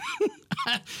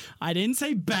didn't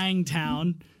say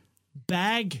Bangtown.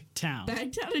 Bagtown.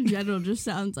 Bagtown in general just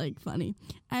sounds funny.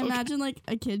 I imagine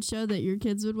a kid show that your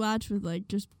kids would watch with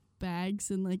just bags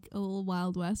and a little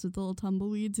Wild West with little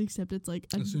tumbleweeds, except it's a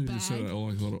as soon as bag. you said it, all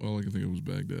I could think of was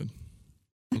Baghdad.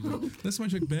 That's why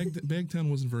Bagtown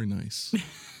wasn't very nice.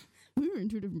 We were in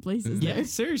 2 different places. Yeah, there.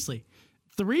 Seriously.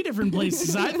 3 different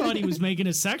places. I thought he was making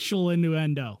a sexual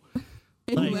innuendo.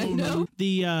 Innuendo?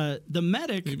 The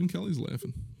medic. Even Kelly's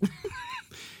laughing.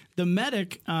 The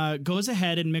medic goes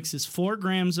ahead and mixes 4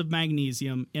 grams of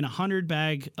magnesium in 100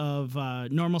 bag of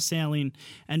normal saline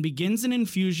and begins an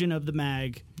infusion of the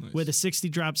mag with a 60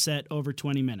 drop set over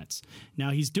 20 minutes.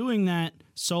 Now, he's doing that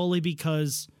solely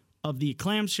because of the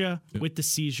eclampsia with the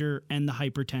seizure and the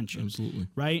hypertension. Absolutely.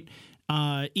 Right?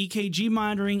 EKG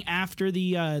monitoring after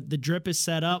the drip is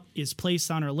set up is placed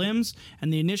on her limbs,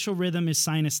 and the initial rhythm is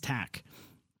sinus tach.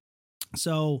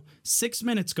 So 6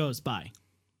 minutes goes by.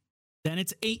 Then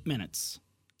it's 8 minutes,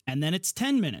 and then it's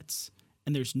 10 minutes,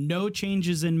 and there's no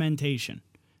changes in mentation,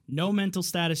 no mental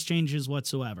status changes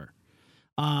whatsoever.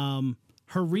 Her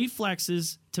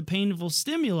reflexes to painful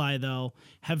stimuli, though,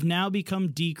 have now become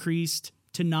decreased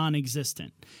to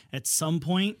non-existent. At some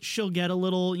point, she'll get a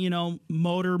little,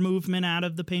 motor movement out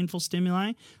of the painful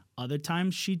stimuli. Other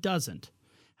times, she doesn't.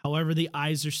 However, the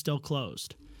eyes are still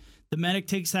closed. The medic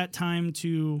takes that time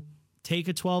to take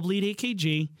a 12-lead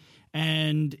EKG,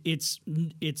 and it's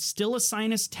still a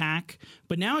sinus tach,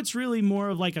 but now it's really more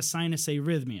of like a sinus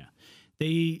arrhythmia.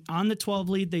 On the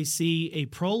 12-lead, they see a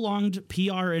prolonged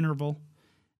PR interval,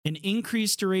 an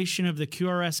increased duration of the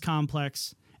QRS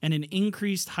complex, and an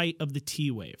increased height of the T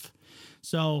wave.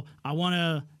 So I want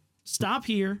to stop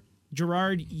here.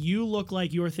 Gerard, you look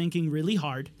like you're thinking really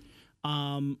hard.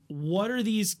 What are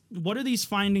these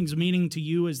findings meaning to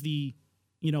you as the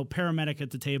paramedic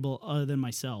at the table, other than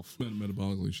myself?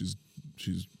 Metabolically,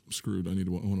 she's screwed. I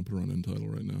want to put her on end-tidal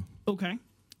right now. Okay.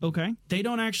 They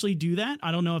don't actually do that.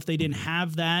 I don't know if they didn't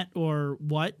have that or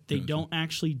what. They don't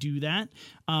actually do that.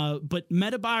 But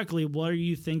metabolically, what are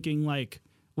you thinking? Like,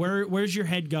 where's your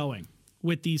head going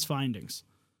with these findings?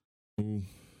 Oh.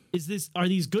 Are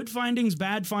these good findings,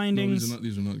 bad findings? No,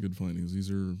 these are not good findings.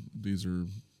 These are.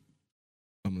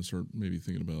 I'm going to start maybe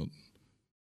thinking about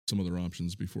some other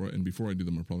options before I do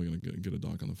them. I'm probably going to get a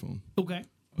doc on the phone. Okay.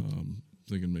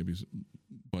 Thinking maybe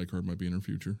bicarb might be in her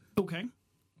future. Okay.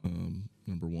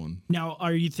 Number one. Now,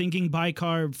 are you thinking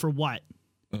bicarb for what?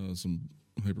 Some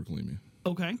hyperkalemia.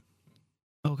 Okay.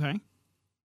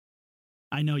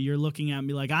 I know you're looking at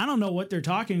me like, I don't know what they're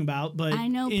talking about, but I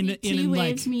know T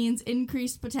waves means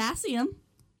increased potassium.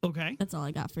 Okay. That's all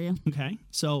I got for you. Okay.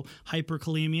 So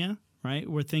hyperkalemia, right?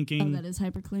 We're thinking. Oh, that is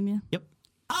hyperkalemia? Yep.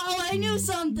 Oh, I knew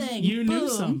something. You knew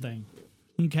something.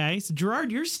 Okay. So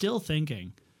Gerard, you're still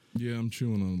thinking. Yeah, I'm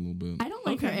chewing on it a little bit. I don't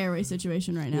like her airway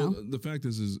situation right now. Well, the fact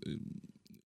is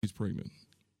she's pregnant.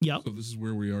 Yep. So this is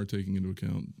where we are taking into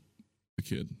account the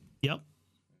kid. Yep.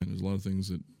 And there's a lot of things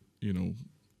that, you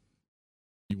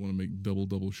want to make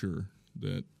double sure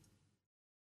that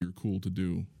you're cool to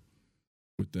do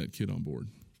with that kid on board.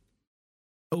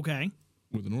 Okay.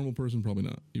 With a normal person, probably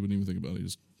not. You wouldn't even think about it. You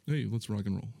just, hey, let's rock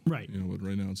and roll. Right. But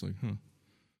right now it's like,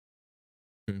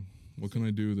 okay, what can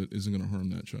I do that isn't going to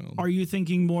harm that child? Are you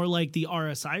thinking more like the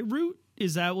RSI route?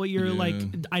 Is that what you're like,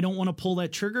 I don't want to pull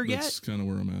that trigger yet? That's kind of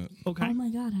where I'm at. Okay. Oh my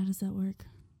God, how does that work?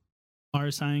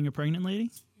 RSIing a pregnant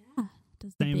lady? Yeah.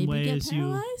 Does the Same baby way get as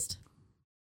paralyzed?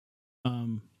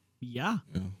 Yeah.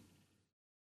 Yeah.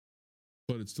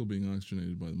 But it's still being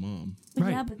oxygenated by the mom.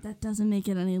 Right. Yeah, but that doesn't make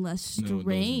it any less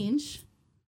strange.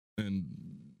 And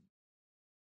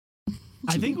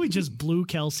I think we just blew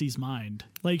Kelsey's mind.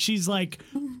 Like, she's like,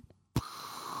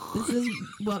 this is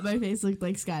what my face looked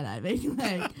like skydiving.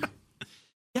 Like,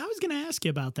 yeah, I was going to ask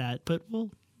you about that, but we'll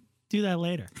do that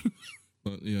later.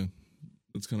 But yeah,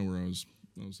 that's kind of where I was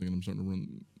thinking. I'm starting to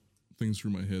run things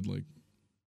through my head, like,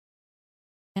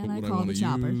 and what I would I call want the to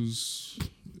chopper. use?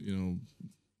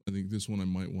 I think this one I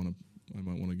might want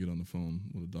to get on the phone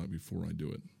with a doc before I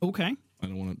do it. Okay. I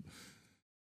don't want to.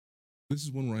 This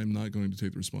is one where I'm not going to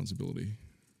take the responsibility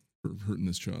for hurting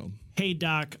this child. Hey,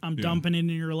 doc, I'm dumping it in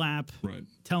your lap. Right.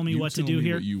 Tell me what to do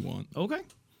here. What you want. Okay.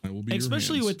 I will be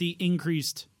especially your hands. with the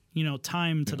increased,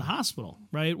 time to the hospital,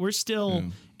 right? We're still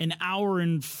an hour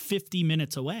and 50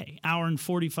 minutes away, hour and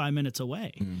 45 minutes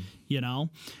away,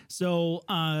 So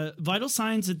vital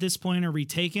signs at this point are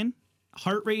retaken.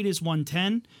 Heart rate is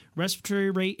 110.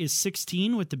 Respiratory rate is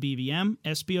 16 with the BVM.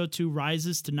 SpO2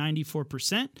 rises to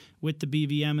 94% with the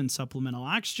BVM and supplemental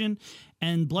oxygen.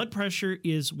 And blood pressure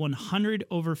is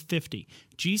 100/50.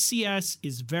 GCS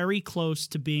is very close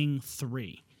to being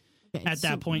 3 at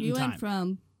that point in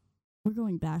time. We're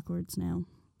going backwards now.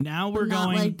 Now we're not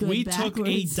going, like good we took a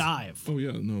backwards. dive. Oh,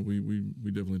 yeah. No, we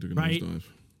definitely took a Right. nice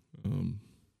dive.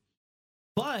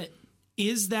 But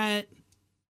is that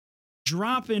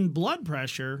drop in blood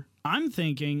pressure, I'm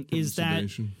thinking, is that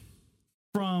sedation.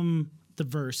 from the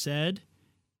Versed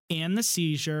and the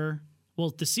seizure? Well,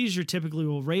 the seizure typically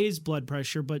will raise blood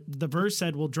pressure, but the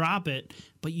Versed will drop it.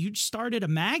 But you started a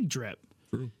mag drip,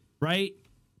 True. right?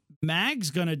 Mag's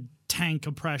going to tank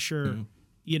a pressure,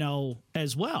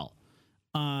 as well.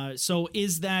 So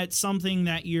is that something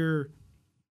that you're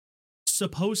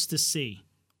supposed to see?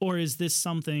 Or is this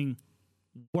something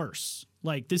worse?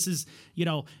 Like, this is,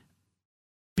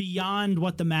 beyond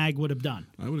what the mag would have done.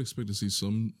 I would expect to see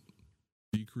some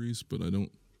decrease, but I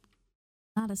don't.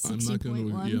 Not a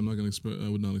 60.1. I'm not going to expect. I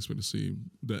would not expect to see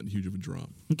that huge of a drop.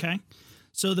 Okay.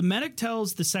 So the medic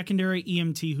tells the secondary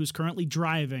EMT who's currently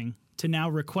driving to now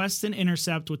request an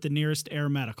intercept with the nearest air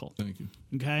medical. Thank you.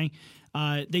 Okay.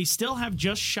 They still have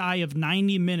just shy of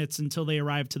 90 minutes until they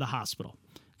arrive to the hospital.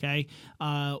 Okay.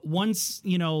 Once,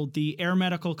 the air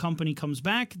medical company comes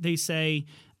back, they say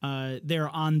they're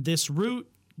on this route.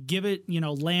 give it,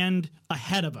 land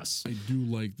ahead of us. I do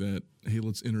like that. Hey,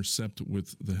 let's intercept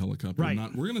with the helicopter. Right.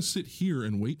 We're going to sit here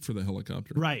and wait for the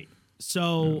helicopter. Right.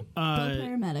 So Go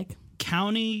paramedic.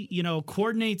 county,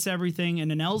 coordinates everything,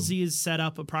 and an LZ is set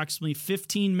up approximately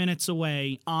 15 minutes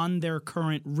away on their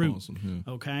current route. Awesome.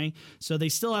 Yeah. Okay. So they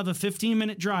still have a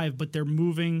 15-minute drive, but they're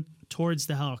moving towards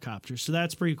the helicopter. So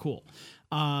that's pretty cool.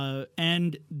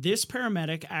 And this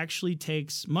paramedic actually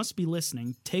must be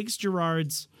listening, takes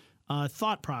Gerard's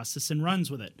thought process and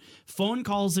runs with it. Phone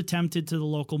calls attempted to the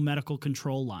local medical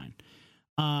control line.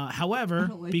 However,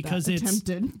 because it's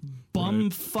attempted.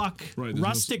 bumfuck Right.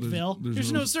 Rusticville,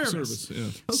 there's no service. Yeah.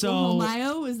 So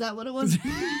Ohio, is that what it was?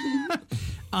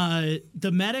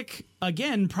 the medic,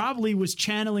 again, probably was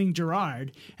channeling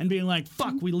Gerard and being like,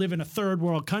 fuck, we live in a third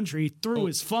world country, through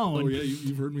his phone. Oh, yeah.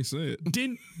 You've heard me say it.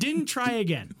 Didn't try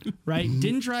again, right?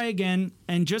 Didn't try again,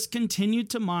 and just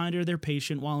continued to monitor their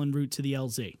patient while en route to the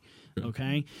LZ.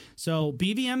 Okay. So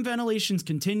BVM ventilations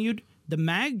continued. The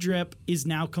mag drip is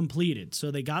now completed.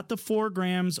 So they got the 4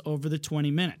 grams over the 20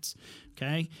 minutes.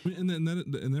 Okay. And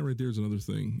that right there is another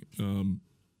thing.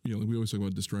 Like we always talk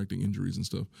about distracting injuries and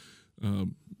stuff.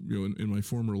 In my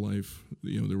former life,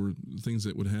 there were things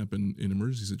that would happen in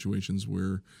emergency situations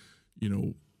where,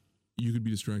 you could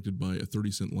be distracted by a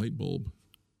 30-cent light bulb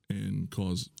and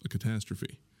cause a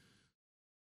catastrophe.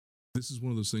 This is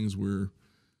one of those things where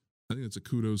I think it's a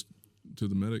kudos to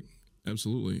the medic.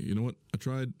 Absolutely. You know what? I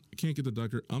tried. I can't get the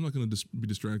doctor. I'm not going to be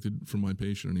distracted from my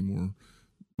patient anymore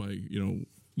by,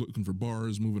 looking for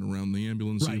bars, moving around the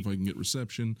ambulance, see if I can get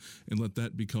reception, and let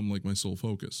that become like my sole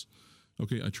focus.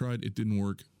 Okay, I tried. It didn't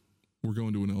work. We're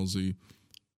going to an LZ.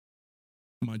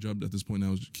 My job at this point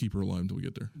now is to keep her alive until we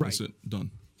get there. Right. That's it. Done.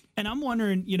 And I'm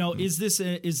wondering, is this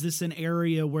an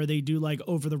area where they do like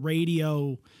over the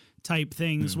radio type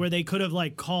things where they could have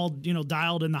like called,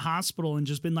 dialed in the hospital and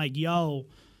just been like, yo,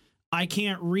 I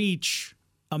can't reach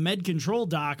a med control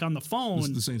doc on the phone. This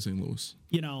is the St. Louis.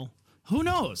 Who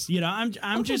knows? I'm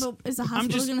okay, just. But is the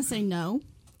hospital going to say no?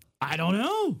 I don't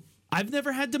know. I've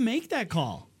never had to make that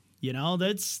call.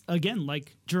 That's again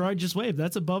like Gerard just waved.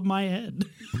 That's above my head.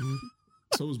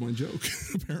 So was my joke,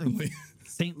 apparently.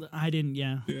 I didn't.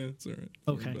 Yeah. Yeah, it's all right.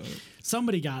 Okay.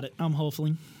 Somebody got it. I'm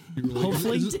hopefully. Like,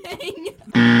 Hopefully.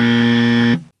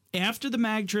 Dang. After the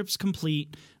mag drip's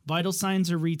complete, vital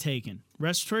signs are retaken.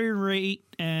 Respiratory rate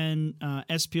and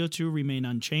SpO2 remain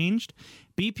unchanged.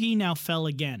 BP now fell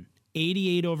again,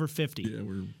 88 over 50. Yeah,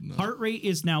 we're not. Heart rate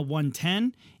is now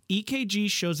 110. EKG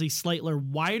shows a slightly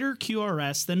wider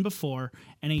QRS than before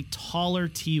and a taller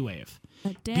T wave.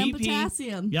 That damn BP,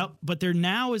 potassium. Yep, but there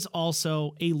now is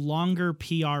also a longer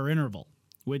PR interval,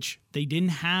 which they didn't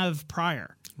have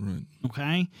prior. Right.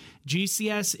 Okay.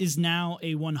 GCS is now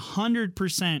a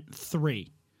 100%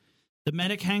 3. The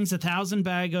medic hangs 1,000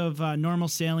 bag of normal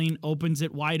saline, opens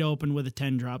it wide open with a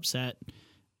 10 drop set.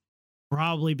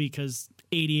 Probably because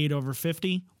 88 over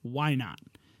 50. Why not?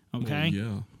 Okay.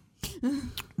 Well, yeah.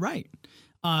 Right.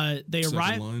 They Second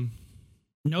arrived. line.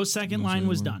 No second line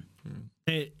was done.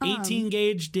 Right. 18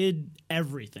 gauge did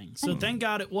everything. So thank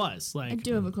God it was. I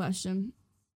do have a question.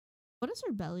 What does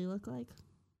her belly look like?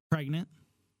 Pregnant.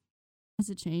 Has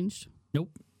it changed?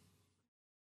 Nope.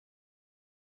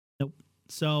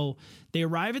 So they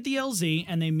arrive at the LZ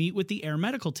and they meet with the air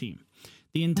medical team.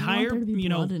 The entire, I want there to be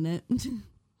blood in it.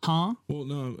 huh? Well,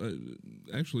 no,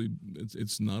 actually,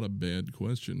 it's not a bad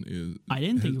question. I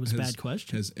didn't think it was a bad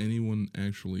question. Has anyone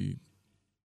actually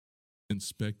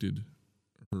inspected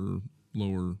her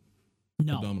lower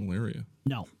abdominal area?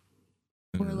 No.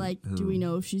 Or do we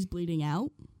know if she's bleeding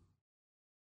out?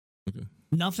 Okay.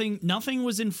 Nothing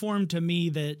was informed to me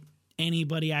that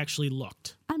anybody actually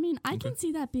looked. I mean, I can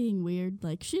see that being weird.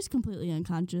 Like, she's completely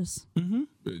unconscious. Mm-hmm.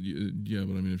 Yeah,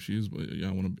 but I mean, if she is,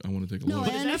 I want to take a look.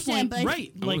 I understand, but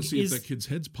right? I want to see if that kid's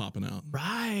head's popping out.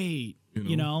 Right.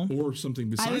 Or something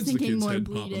besides I was the thinking kid's more head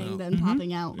popping bleeding out. than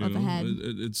popping out of the head.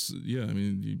 It's I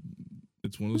mean,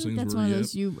 it's one of those things That's where one of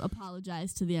those you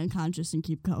apologize to the unconscious and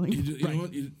keep going. you know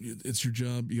what? It's your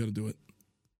job. You got to do it.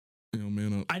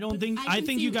 Man up. I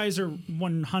think you guys are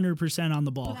 100% on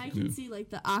the ball. But I can see like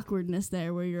the awkwardness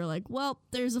there where you're like, well,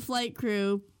 there's a flight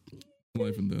crew.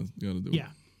 Life and death. You got to do it. Yeah.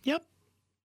 Yep.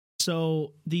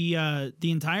 So the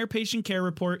entire patient care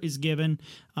report is given,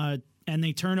 and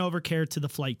they turn over care to the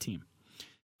flight team.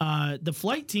 The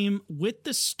flight team, with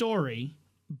the story,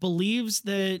 believes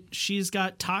that she's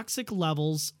got toxic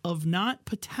levels of not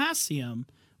potassium,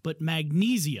 but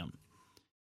magnesium,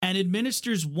 and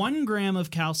administers 1 gram of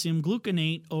calcium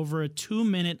gluconate over a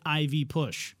 2-minute IV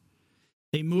push.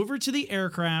 They move her to the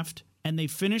aircraft, and they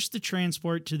finish the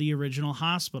transport to the original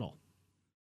hospital.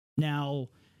 Now,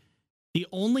 The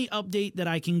only update that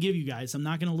I can give you guys, I'm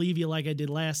not going to leave you like I did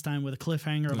last time with a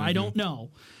cliffhanger of I don't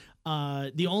know.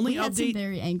 The only We had some update.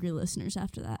 very angry listeners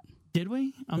after that. Did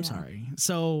we? I'm sorry.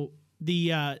 So the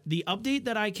update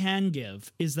that I can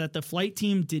give is that the flight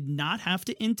team did not have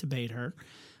to intubate her,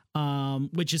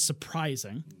 which is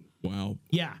surprising. Wow.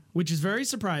 Yeah, which is very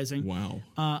surprising. Wow.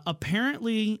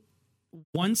 Apparently,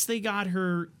 once they got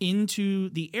her into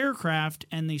the aircraft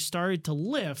and they started to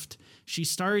lift, she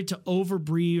started to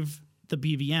overbreathe the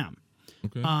BVM.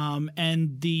 Okay.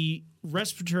 And the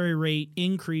respiratory rate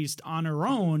increased on her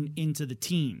own into the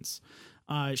teens.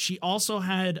 She also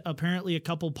had apparently a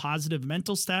couple positive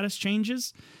mental status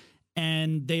changes,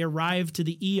 and they arrived to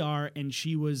the ER, and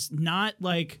she was not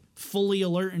like fully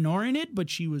alert and oriented, but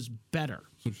she was better.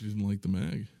 So she didn't like the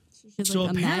mag. She's So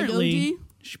like a apparently, mag OD.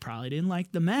 she probably didn't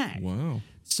like the mag. Wow.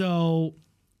 So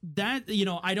that,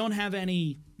 I don't have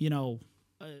any,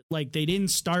 like they didn't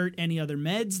start any other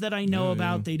meds that I know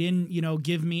about. Yeah. They didn't,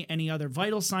 give me any other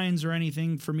vital signs or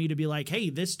anything for me to be like, hey,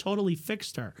 this totally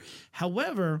fixed her.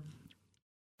 However,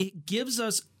 it gives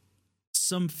us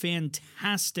some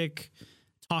fantastic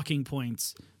talking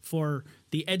points for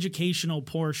the educational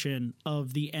portion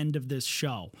of the end of this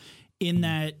show. In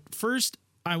that, first,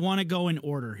 I want to go in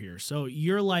order here. So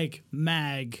you're like,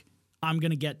 mag, I'm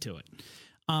going to get to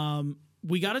it.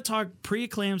 We got to talk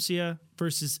preeclampsia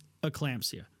versus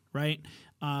eclampsia, right?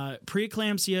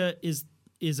 Preeclampsia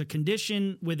is a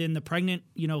condition within the pregnant,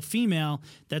 female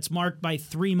that's marked by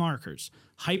 3 markers: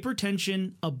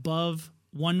 hypertension above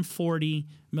 140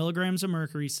 milligrams of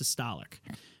mercury systolic,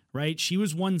 right? She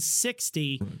was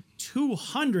 160,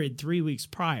 200 3 weeks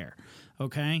prior.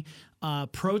 Okay.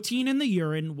 Protein in the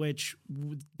urine, which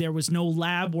there was no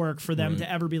lab work for them to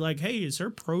ever be like, hey, is her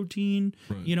protein,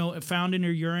 found in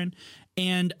her urine,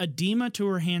 and edema to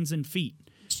her hands and feet.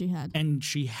 She had. And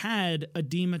she had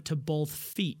edema to both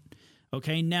feet.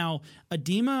 Okay. Now,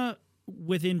 edema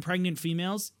within pregnant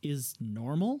females is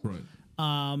normal. Right.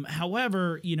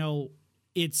 However,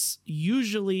 it's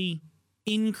usually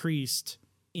increased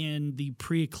in the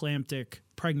preeclamptic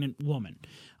pregnant woman.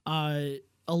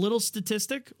 A little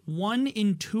statistic: 1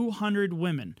 in 200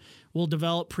 women will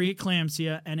develop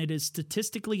preeclampsia, and it is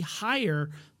statistically higher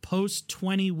post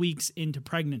 20 weeks into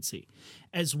pregnancy,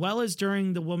 as well as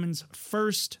during the woman's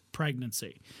first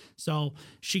pregnancy. So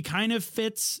she kind of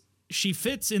fits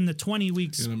in the 20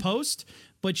 weeks post,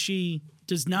 but she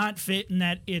does not fit in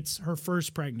that it's her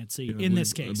first pregnancy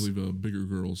this case. I believe bigger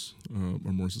girls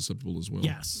are more susceptible as well.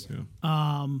 Yes.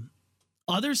 Yeah.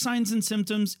 Other signs and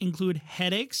symptoms include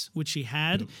headaches, which she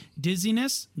had,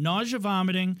 dizziness, nausea,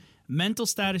 vomiting, mental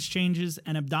status changes,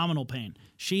 and abdominal pain.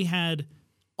 She had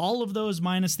all of those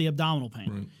minus the abdominal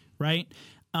pain, right?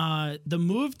 The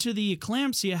move to the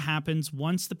eclampsia happens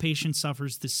once the patient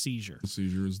suffers the seizure. The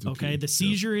seizure is the key. The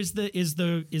seizure is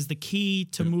the key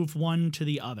to move one to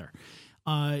the other.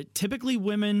 Typically,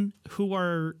 women who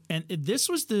are, and this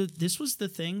was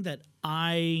the thing that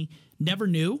I never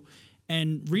knew.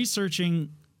 And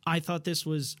researching, I thought this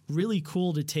was really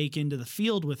cool to take into the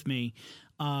field with me.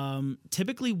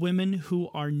 Typically, women who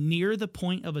are near the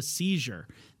point of a seizure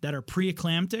that are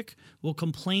preeclamptic will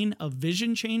complain of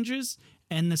vision changes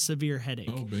and the severe headache.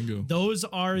 Oh, bingo. Those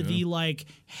are the like,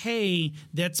 hey,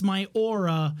 that's my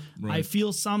aura. Right. I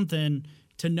feel something,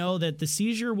 to know that the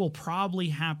seizure will probably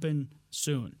happen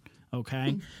soon.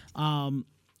 Okay.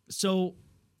 So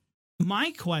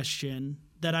my question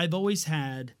that I've always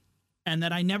had, and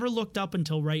that I never looked up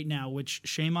until right now, which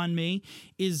shame on me,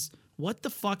 is what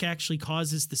the fuck actually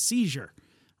causes the seizure,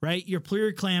 right? You're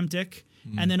preeclamptic,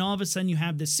 and then all of a sudden you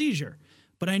have the seizure.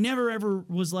 But I never ever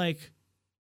was like,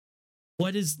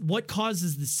 what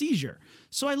causes the seizure?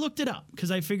 So I looked it up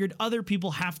because I figured other people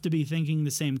have to be thinking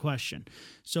the same question.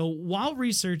 So while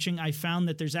researching, I found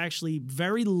that there's actually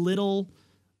very little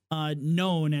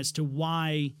known as to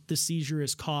why the seizure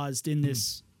is caused in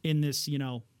this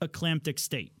eclamptic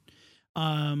state.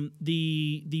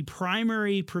 The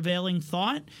primary prevailing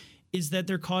thought is that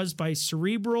they're caused by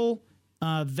cerebral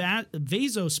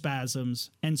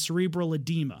vasospasms and cerebral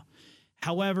edema.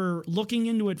 However, looking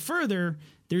into it further,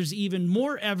 there's even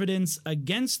more evidence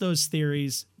against those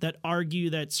theories that argue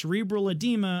that cerebral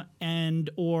edema and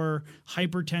or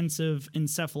hypertensive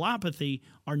encephalopathy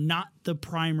are not the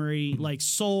primary,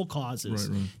 sole causes.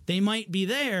 Right. They might be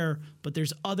there, but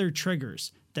there's other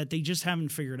triggers that they just haven't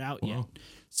figured out yet.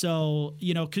 So,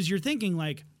 because you're thinking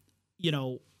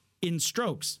in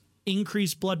strokes,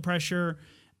 increased blood pressure,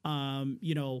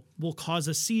 will cause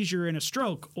a seizure and a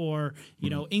stroke, or,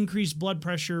 increased blood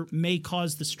pressure may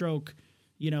cause the stroke,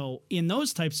 in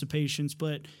those types of patients.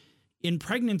 But in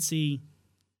pregnancy,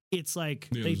 it's like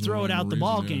Yeah, they there's throw no it out the reason,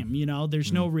 ball yeah. game. You know,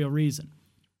 there's no real reason.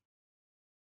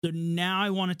 So now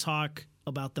I want to talk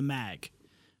about the MAG,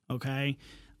 okay?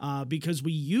 Because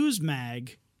we use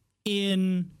MAG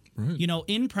in, Right. you know,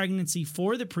 in pregnancy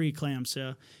for the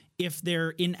preeclampsia if they're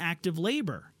in active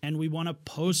labor and we want to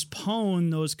postpone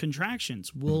those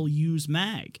contractions. We'll use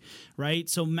MAG, right?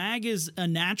 So MAG is a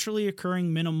naturally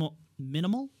occurring mineral. I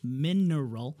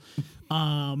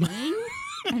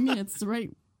mean, it's the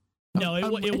right. No,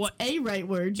 it's a right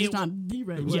word, just not the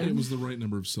right word. It was the right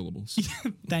number of syllables.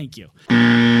 Thank you.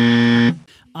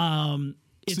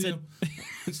 It's See,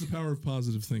 it's the power of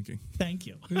positive thinking, thank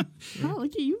you. Oh,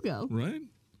 look at you go. right?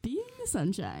 Being the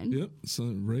sunshine. Yep.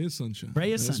 Ray of sunshine.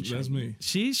 Ray of That's- sunshine. That's me.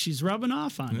 She's rubbing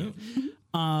off on Yep. you.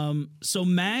 So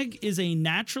MAG is a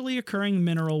naturally occurring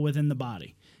mineral within the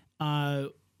body.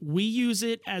 We use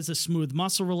it as a smooth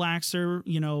muscle relaxer,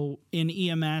 you know, in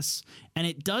EMS, and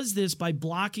it does this by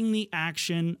blocking the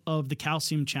action of the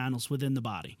calcium channels within the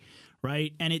body,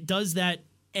 right? And it does that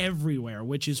everywhere,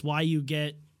 which is why you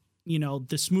get, you know,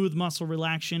 the smooth muscle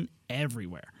relaxation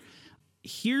everywhere.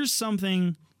 Here's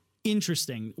something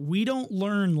interesting. We don't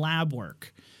learn lab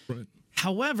work. Right.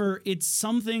 However, it's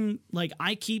something like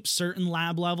I keep certain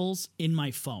lab levels in my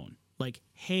phone. Like,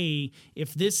 hey,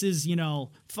 if this is, you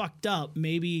know, fucked up,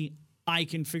 maybe I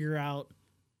can figure out,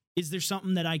 is there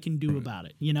something that I can do about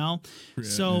it, you know?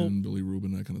 So, And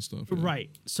bilirubin, that kind of stuff. Yeah.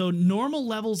 right. So normal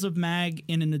levels of MAG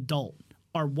in an adult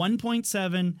are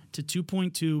 1.7 to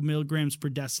 2.2 milligrams per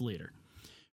deciliter.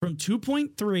 From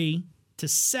 2.3 to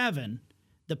 7,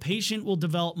 the patient will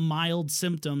develop mild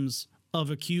symptoms of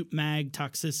acute MAG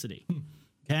toxicity.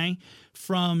 Okay?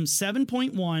 From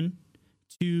 7.1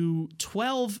 to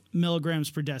 12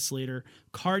 milligrams per deciliter,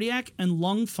 cardiac and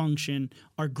lung function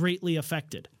are greatly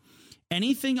affected.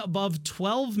 Anything above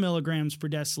 12 milligrams per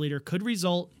deciliter could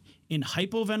result in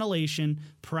hypoventilation,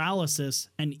 paralysis,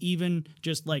 and even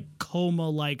just like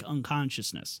coma-like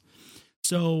unconsciousness.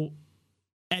 So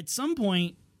at some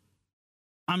point,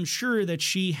 I'm sure that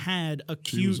she had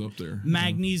She was acute up there.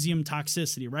 magnesium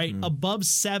toxicity, right? Above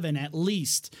 7 at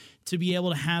least to be able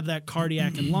to have that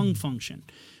cardiac and lung function.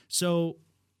 So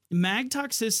MAG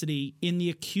toxicity in the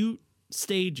acute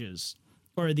stages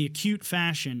or the acute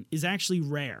fashion is actually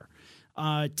rare.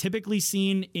 Typically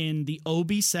seen in the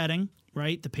OB setting,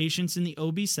 right? The patients in the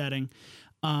OB setting.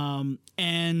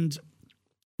 And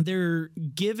they're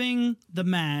giving the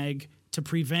MAG to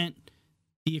prevent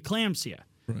the eclampsia.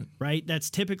 Right. Right? That's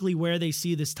typically where they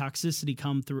see this toxicity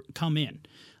come in.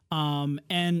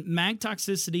 And MAG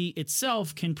toxicity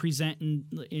itself can present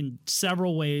in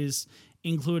several ways,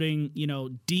 including, you know,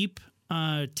 deep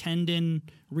tendon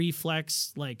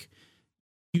reflex, like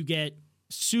you get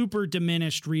super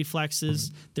diminished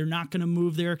reflexes. They're not going to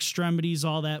move their extremities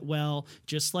all that well.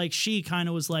 Just like she kind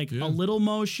of was like a little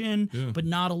motion, but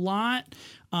not a lot.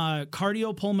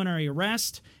 Cardiopulmonary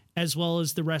arrest, as well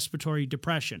as the respiratory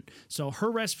depression. So her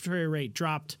respiratory rate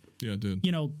dropped, Yeah, it did.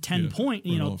 you know, 10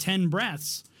 10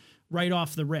 breaths right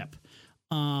off the rip.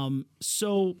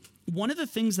 So one of the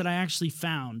things that I actually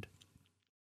found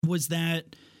was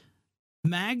that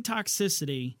MAG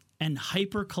toxicity and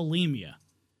hyperkalemia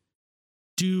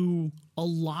do a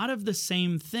lot of the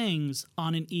same things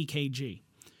on an EKG.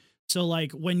 So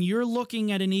like when you're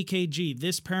looking at an EKG,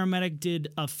 this paramedic did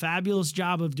a fabulous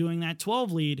job of doing that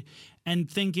 12 lead and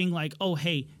thinking like, oh,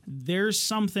 hey, there's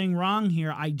something wrong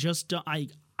here. I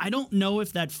don't know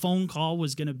if that phone call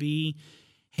was going to be,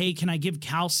 hey, can I give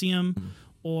calcium?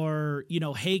 Or, you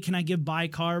know, hey, can I give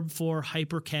bicarb for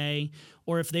hyper K?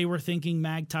 Or if they were thinking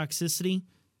MAG toxicity,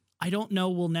 I don't know.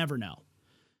 We'll never know.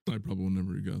 I probably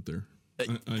never got there.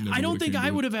 I don't think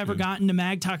I would have ever gotten to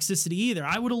MAG toxicity either.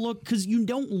 I would have looked, because you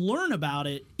don't learn about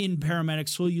it in paramedics.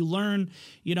 So you learn,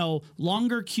 you know,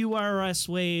 longer QRS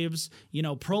waves, you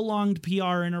know, prolonged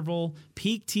PR interval,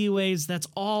 peak T waves. That's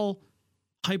all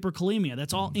hyperkalemia.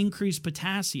 That's all increased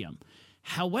potassium.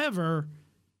 However,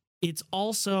 it's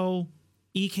also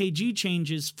EKG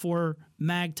changes for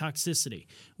MAG toxicity,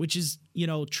 which is, you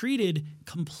know, treated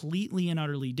completely and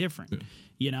utterly different.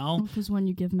 You know, because one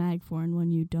you give MAG for and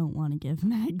one you don't want to give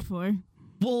MAG for.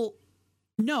 Well,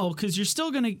 no, because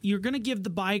you're gonna give the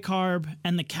bicarb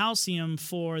and the calcium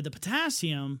for the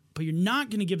potassium, but you're not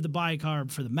gonna give the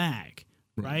bicarb for the MAG,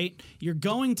 right? You're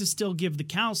going to still give the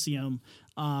calcium.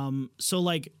 So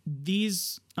like the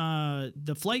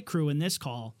flight crew in this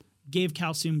call gave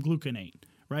calcium gluconate,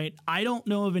 right? I don't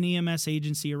know of an EMS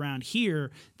agency around here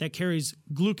that carries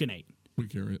gluconate. We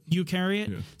carry it. You carry it?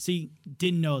 Yeah. See,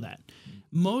 didn't know that.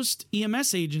 Most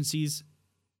EMS agencies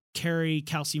carry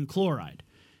calcium chloride.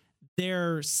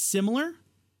 They're similar,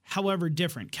 however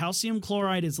different. Calcium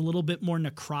chloride is a little bit more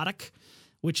necrotic,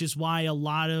 which is why a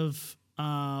lot of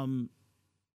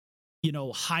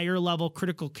higher level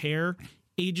critical care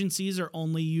agencies are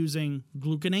only using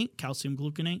gluconate, calcium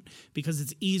gluconate, because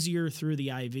it's easier through the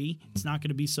IV. It's not going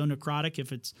to be so necrotic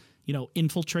if it's,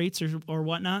 infiltrates or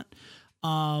whatnot.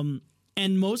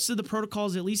 And most of the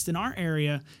protocols, at least in our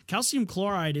area, calcium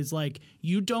chloride is like,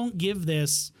 you don't give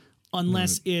this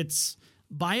unless it's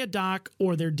by a doc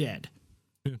or they're dead.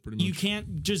 Yeah, pretty much. You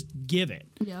can't just give it.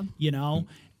 Yeah.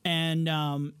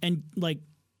 And like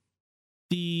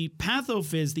the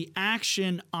pathophys, the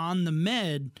action on the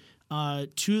med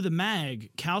to the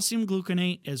mag, calcium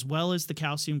gluconate as well as the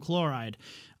calcium chloride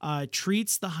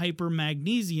treats the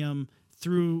hypermagnesium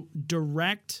through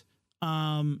direct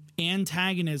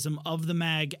antagonism of the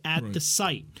mag at the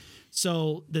site.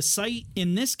 So the site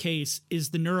in this case is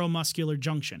the neuromuscular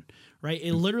junction, right?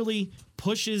 It literally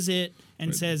pushes it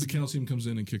and says the calcium comes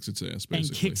in and kicks its ass, basically.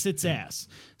 And kicks its ass.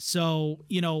 So,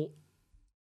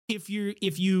 if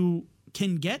you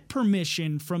can get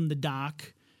permission from the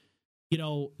doc,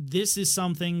 this is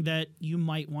something that you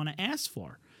might want to ask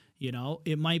for.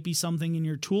 It might be something in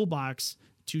your toolbox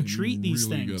to treat these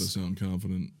things. You got to sound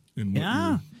confident in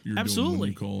what you're absolutely doing when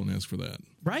you call and ask for that.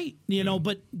 Right.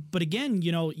 But again,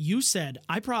 you said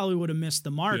I probably would have missed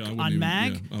the mark on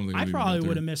mag. I probably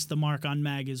would have missed the mark on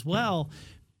mag as well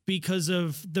because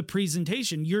of the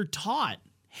presentation. You're taught,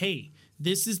 hey,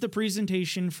 this is the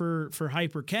presentation for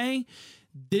Hyper K.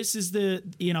 This is the,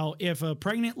 if a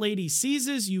pregnant lady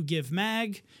seizes, you give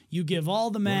mag, you give all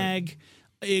the mag,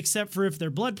 except for if their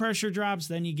blood pressure drops,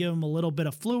 then you give them a little bit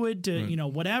of fluid to,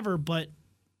 whatever, but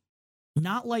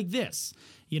not like this.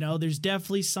 There's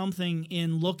definitely something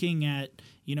in looking at,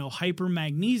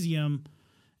 hypermagnesium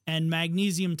and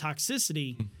magnesium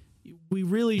toxicity. We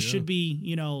really should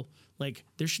be, like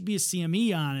there should be a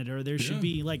CME on it, or there should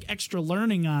be like extra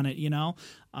learning on it,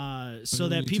 so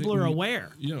that people are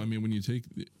aware. Yeah. I mean, when you take,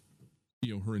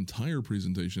 her entire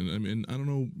presentation, I mean, I don't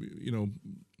know,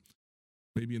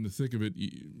 maybe in the thick of it,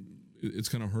 it's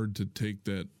kind of hard to take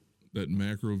that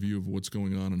macro view of what's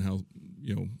going on and how,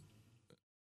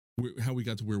 how we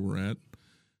got to where we're at.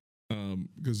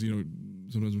 Because,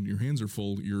 sometimes when your hands are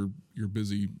full, you're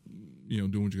busy,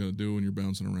 doing what you got to do and you're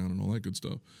bouncing around and all that good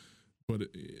stuff. But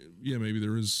maybe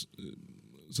there is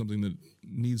something that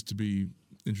needs to be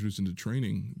introduced into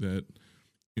training that,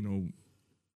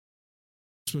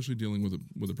 especially dealing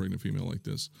with a pregnant female like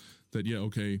this, that,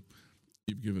 okay,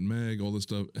 you've given mag, all this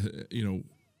stuff,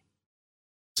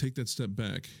 take that step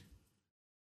back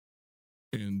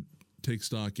and take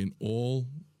stock in all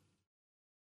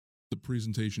the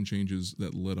presentation changes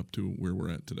that led up to where we're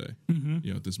at today,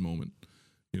 at this moment,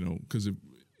 because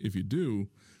if you do,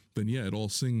 then it all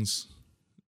sings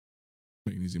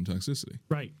magnesium toxicity.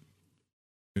 Right.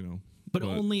 But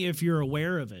only if you're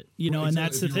aware of it, and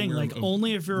that's the thing, like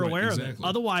only if you're aware of it.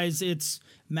 Otherwise it's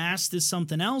masked as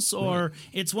something else, or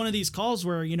it's one of these calls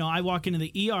where, I walk into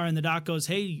the ER and the doc goes,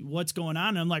 hey, what's going on?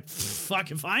 And I'm like,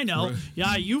 fuck if I know. Right.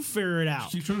 Yeah, you figure it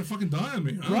out. She's trying to fucking die on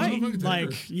me.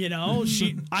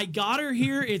 I got her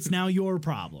here. It's now your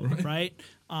problem. Right.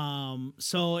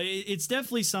 So it's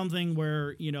definitely something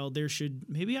where,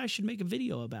 maybe I should make a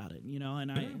video about it,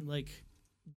 and I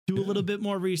do a little bit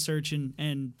more research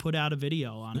and put out a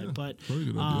video on it. But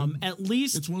at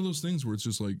least it's one of those things where it's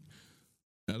just like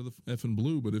out of the effing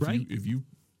blue. But if you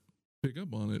pick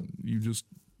up on it,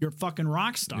 you're a fucking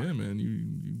rock star. Yeah, man.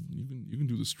 You can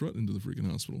do the strut into the freaking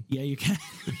hospital. Yeah, you can.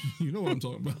 You know what I'm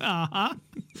talking about.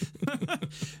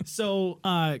 So,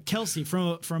 Kelsey,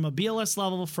 from a BLS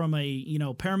level, from a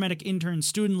paramedic intern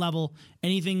student level,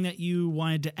 anything that you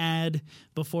wanted to add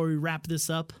before we wrap this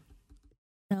up?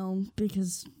 No,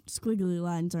 because squiggly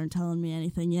lines aren't telling me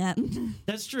anything yet.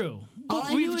 That's true. All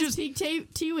I knew was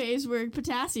T-waves were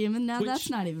potassium, and now that's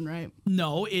not even right.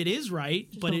 No, it is right,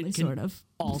 but it can sort of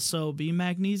also be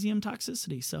magnesium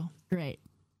toxicity. So great.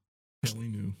 Kelly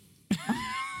knew.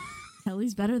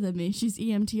 Kelly's better than me. She's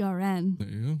EMTRN. There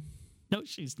you go. No,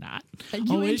 she's not.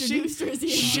 You introduced her as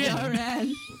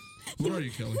EMTRN. What are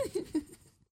you, Kelly?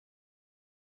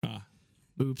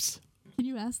 Oops. Can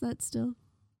you ask that still?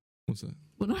 What's that?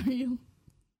 What are you?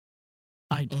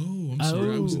 I'm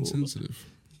sorry. I was insensitive.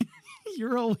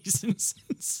 You're always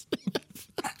insensitive.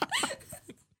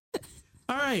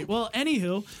 All right. Well,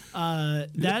 anywho,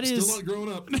 that is still not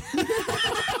growing up.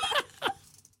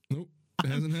 Nope. It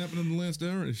hasn't happened in the last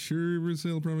hour. It's sure as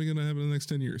hell probably going to happen in the next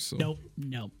 10 years. So.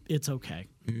 Nope. It's okay.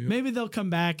 Yep. Maybe they'll come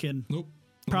back and. Nope.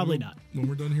 Probably not. When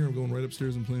we're done here, I'm going right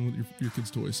upstairs and playing with your kids'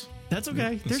 toys. That's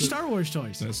okay. They're Star Wars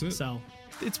toys. That's it. So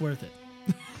it's worth it.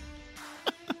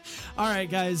 All right,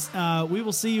 guys. We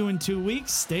will see you in 2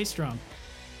 weeks. Stay strong.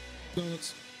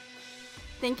 Donuts.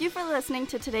 Thank you for listening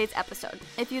to today's episode.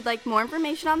 If you'd like more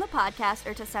information on the podcast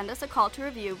or to send us a call to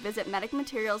review, visit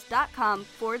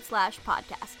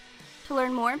medicmaterials.com/podcast. To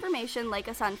learn more information, like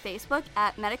us on Facebook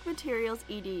at Medic Materials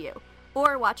EDU,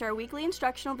 or watch our weekly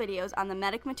instructional videos on the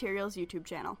Medic Materials YouTube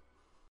channel.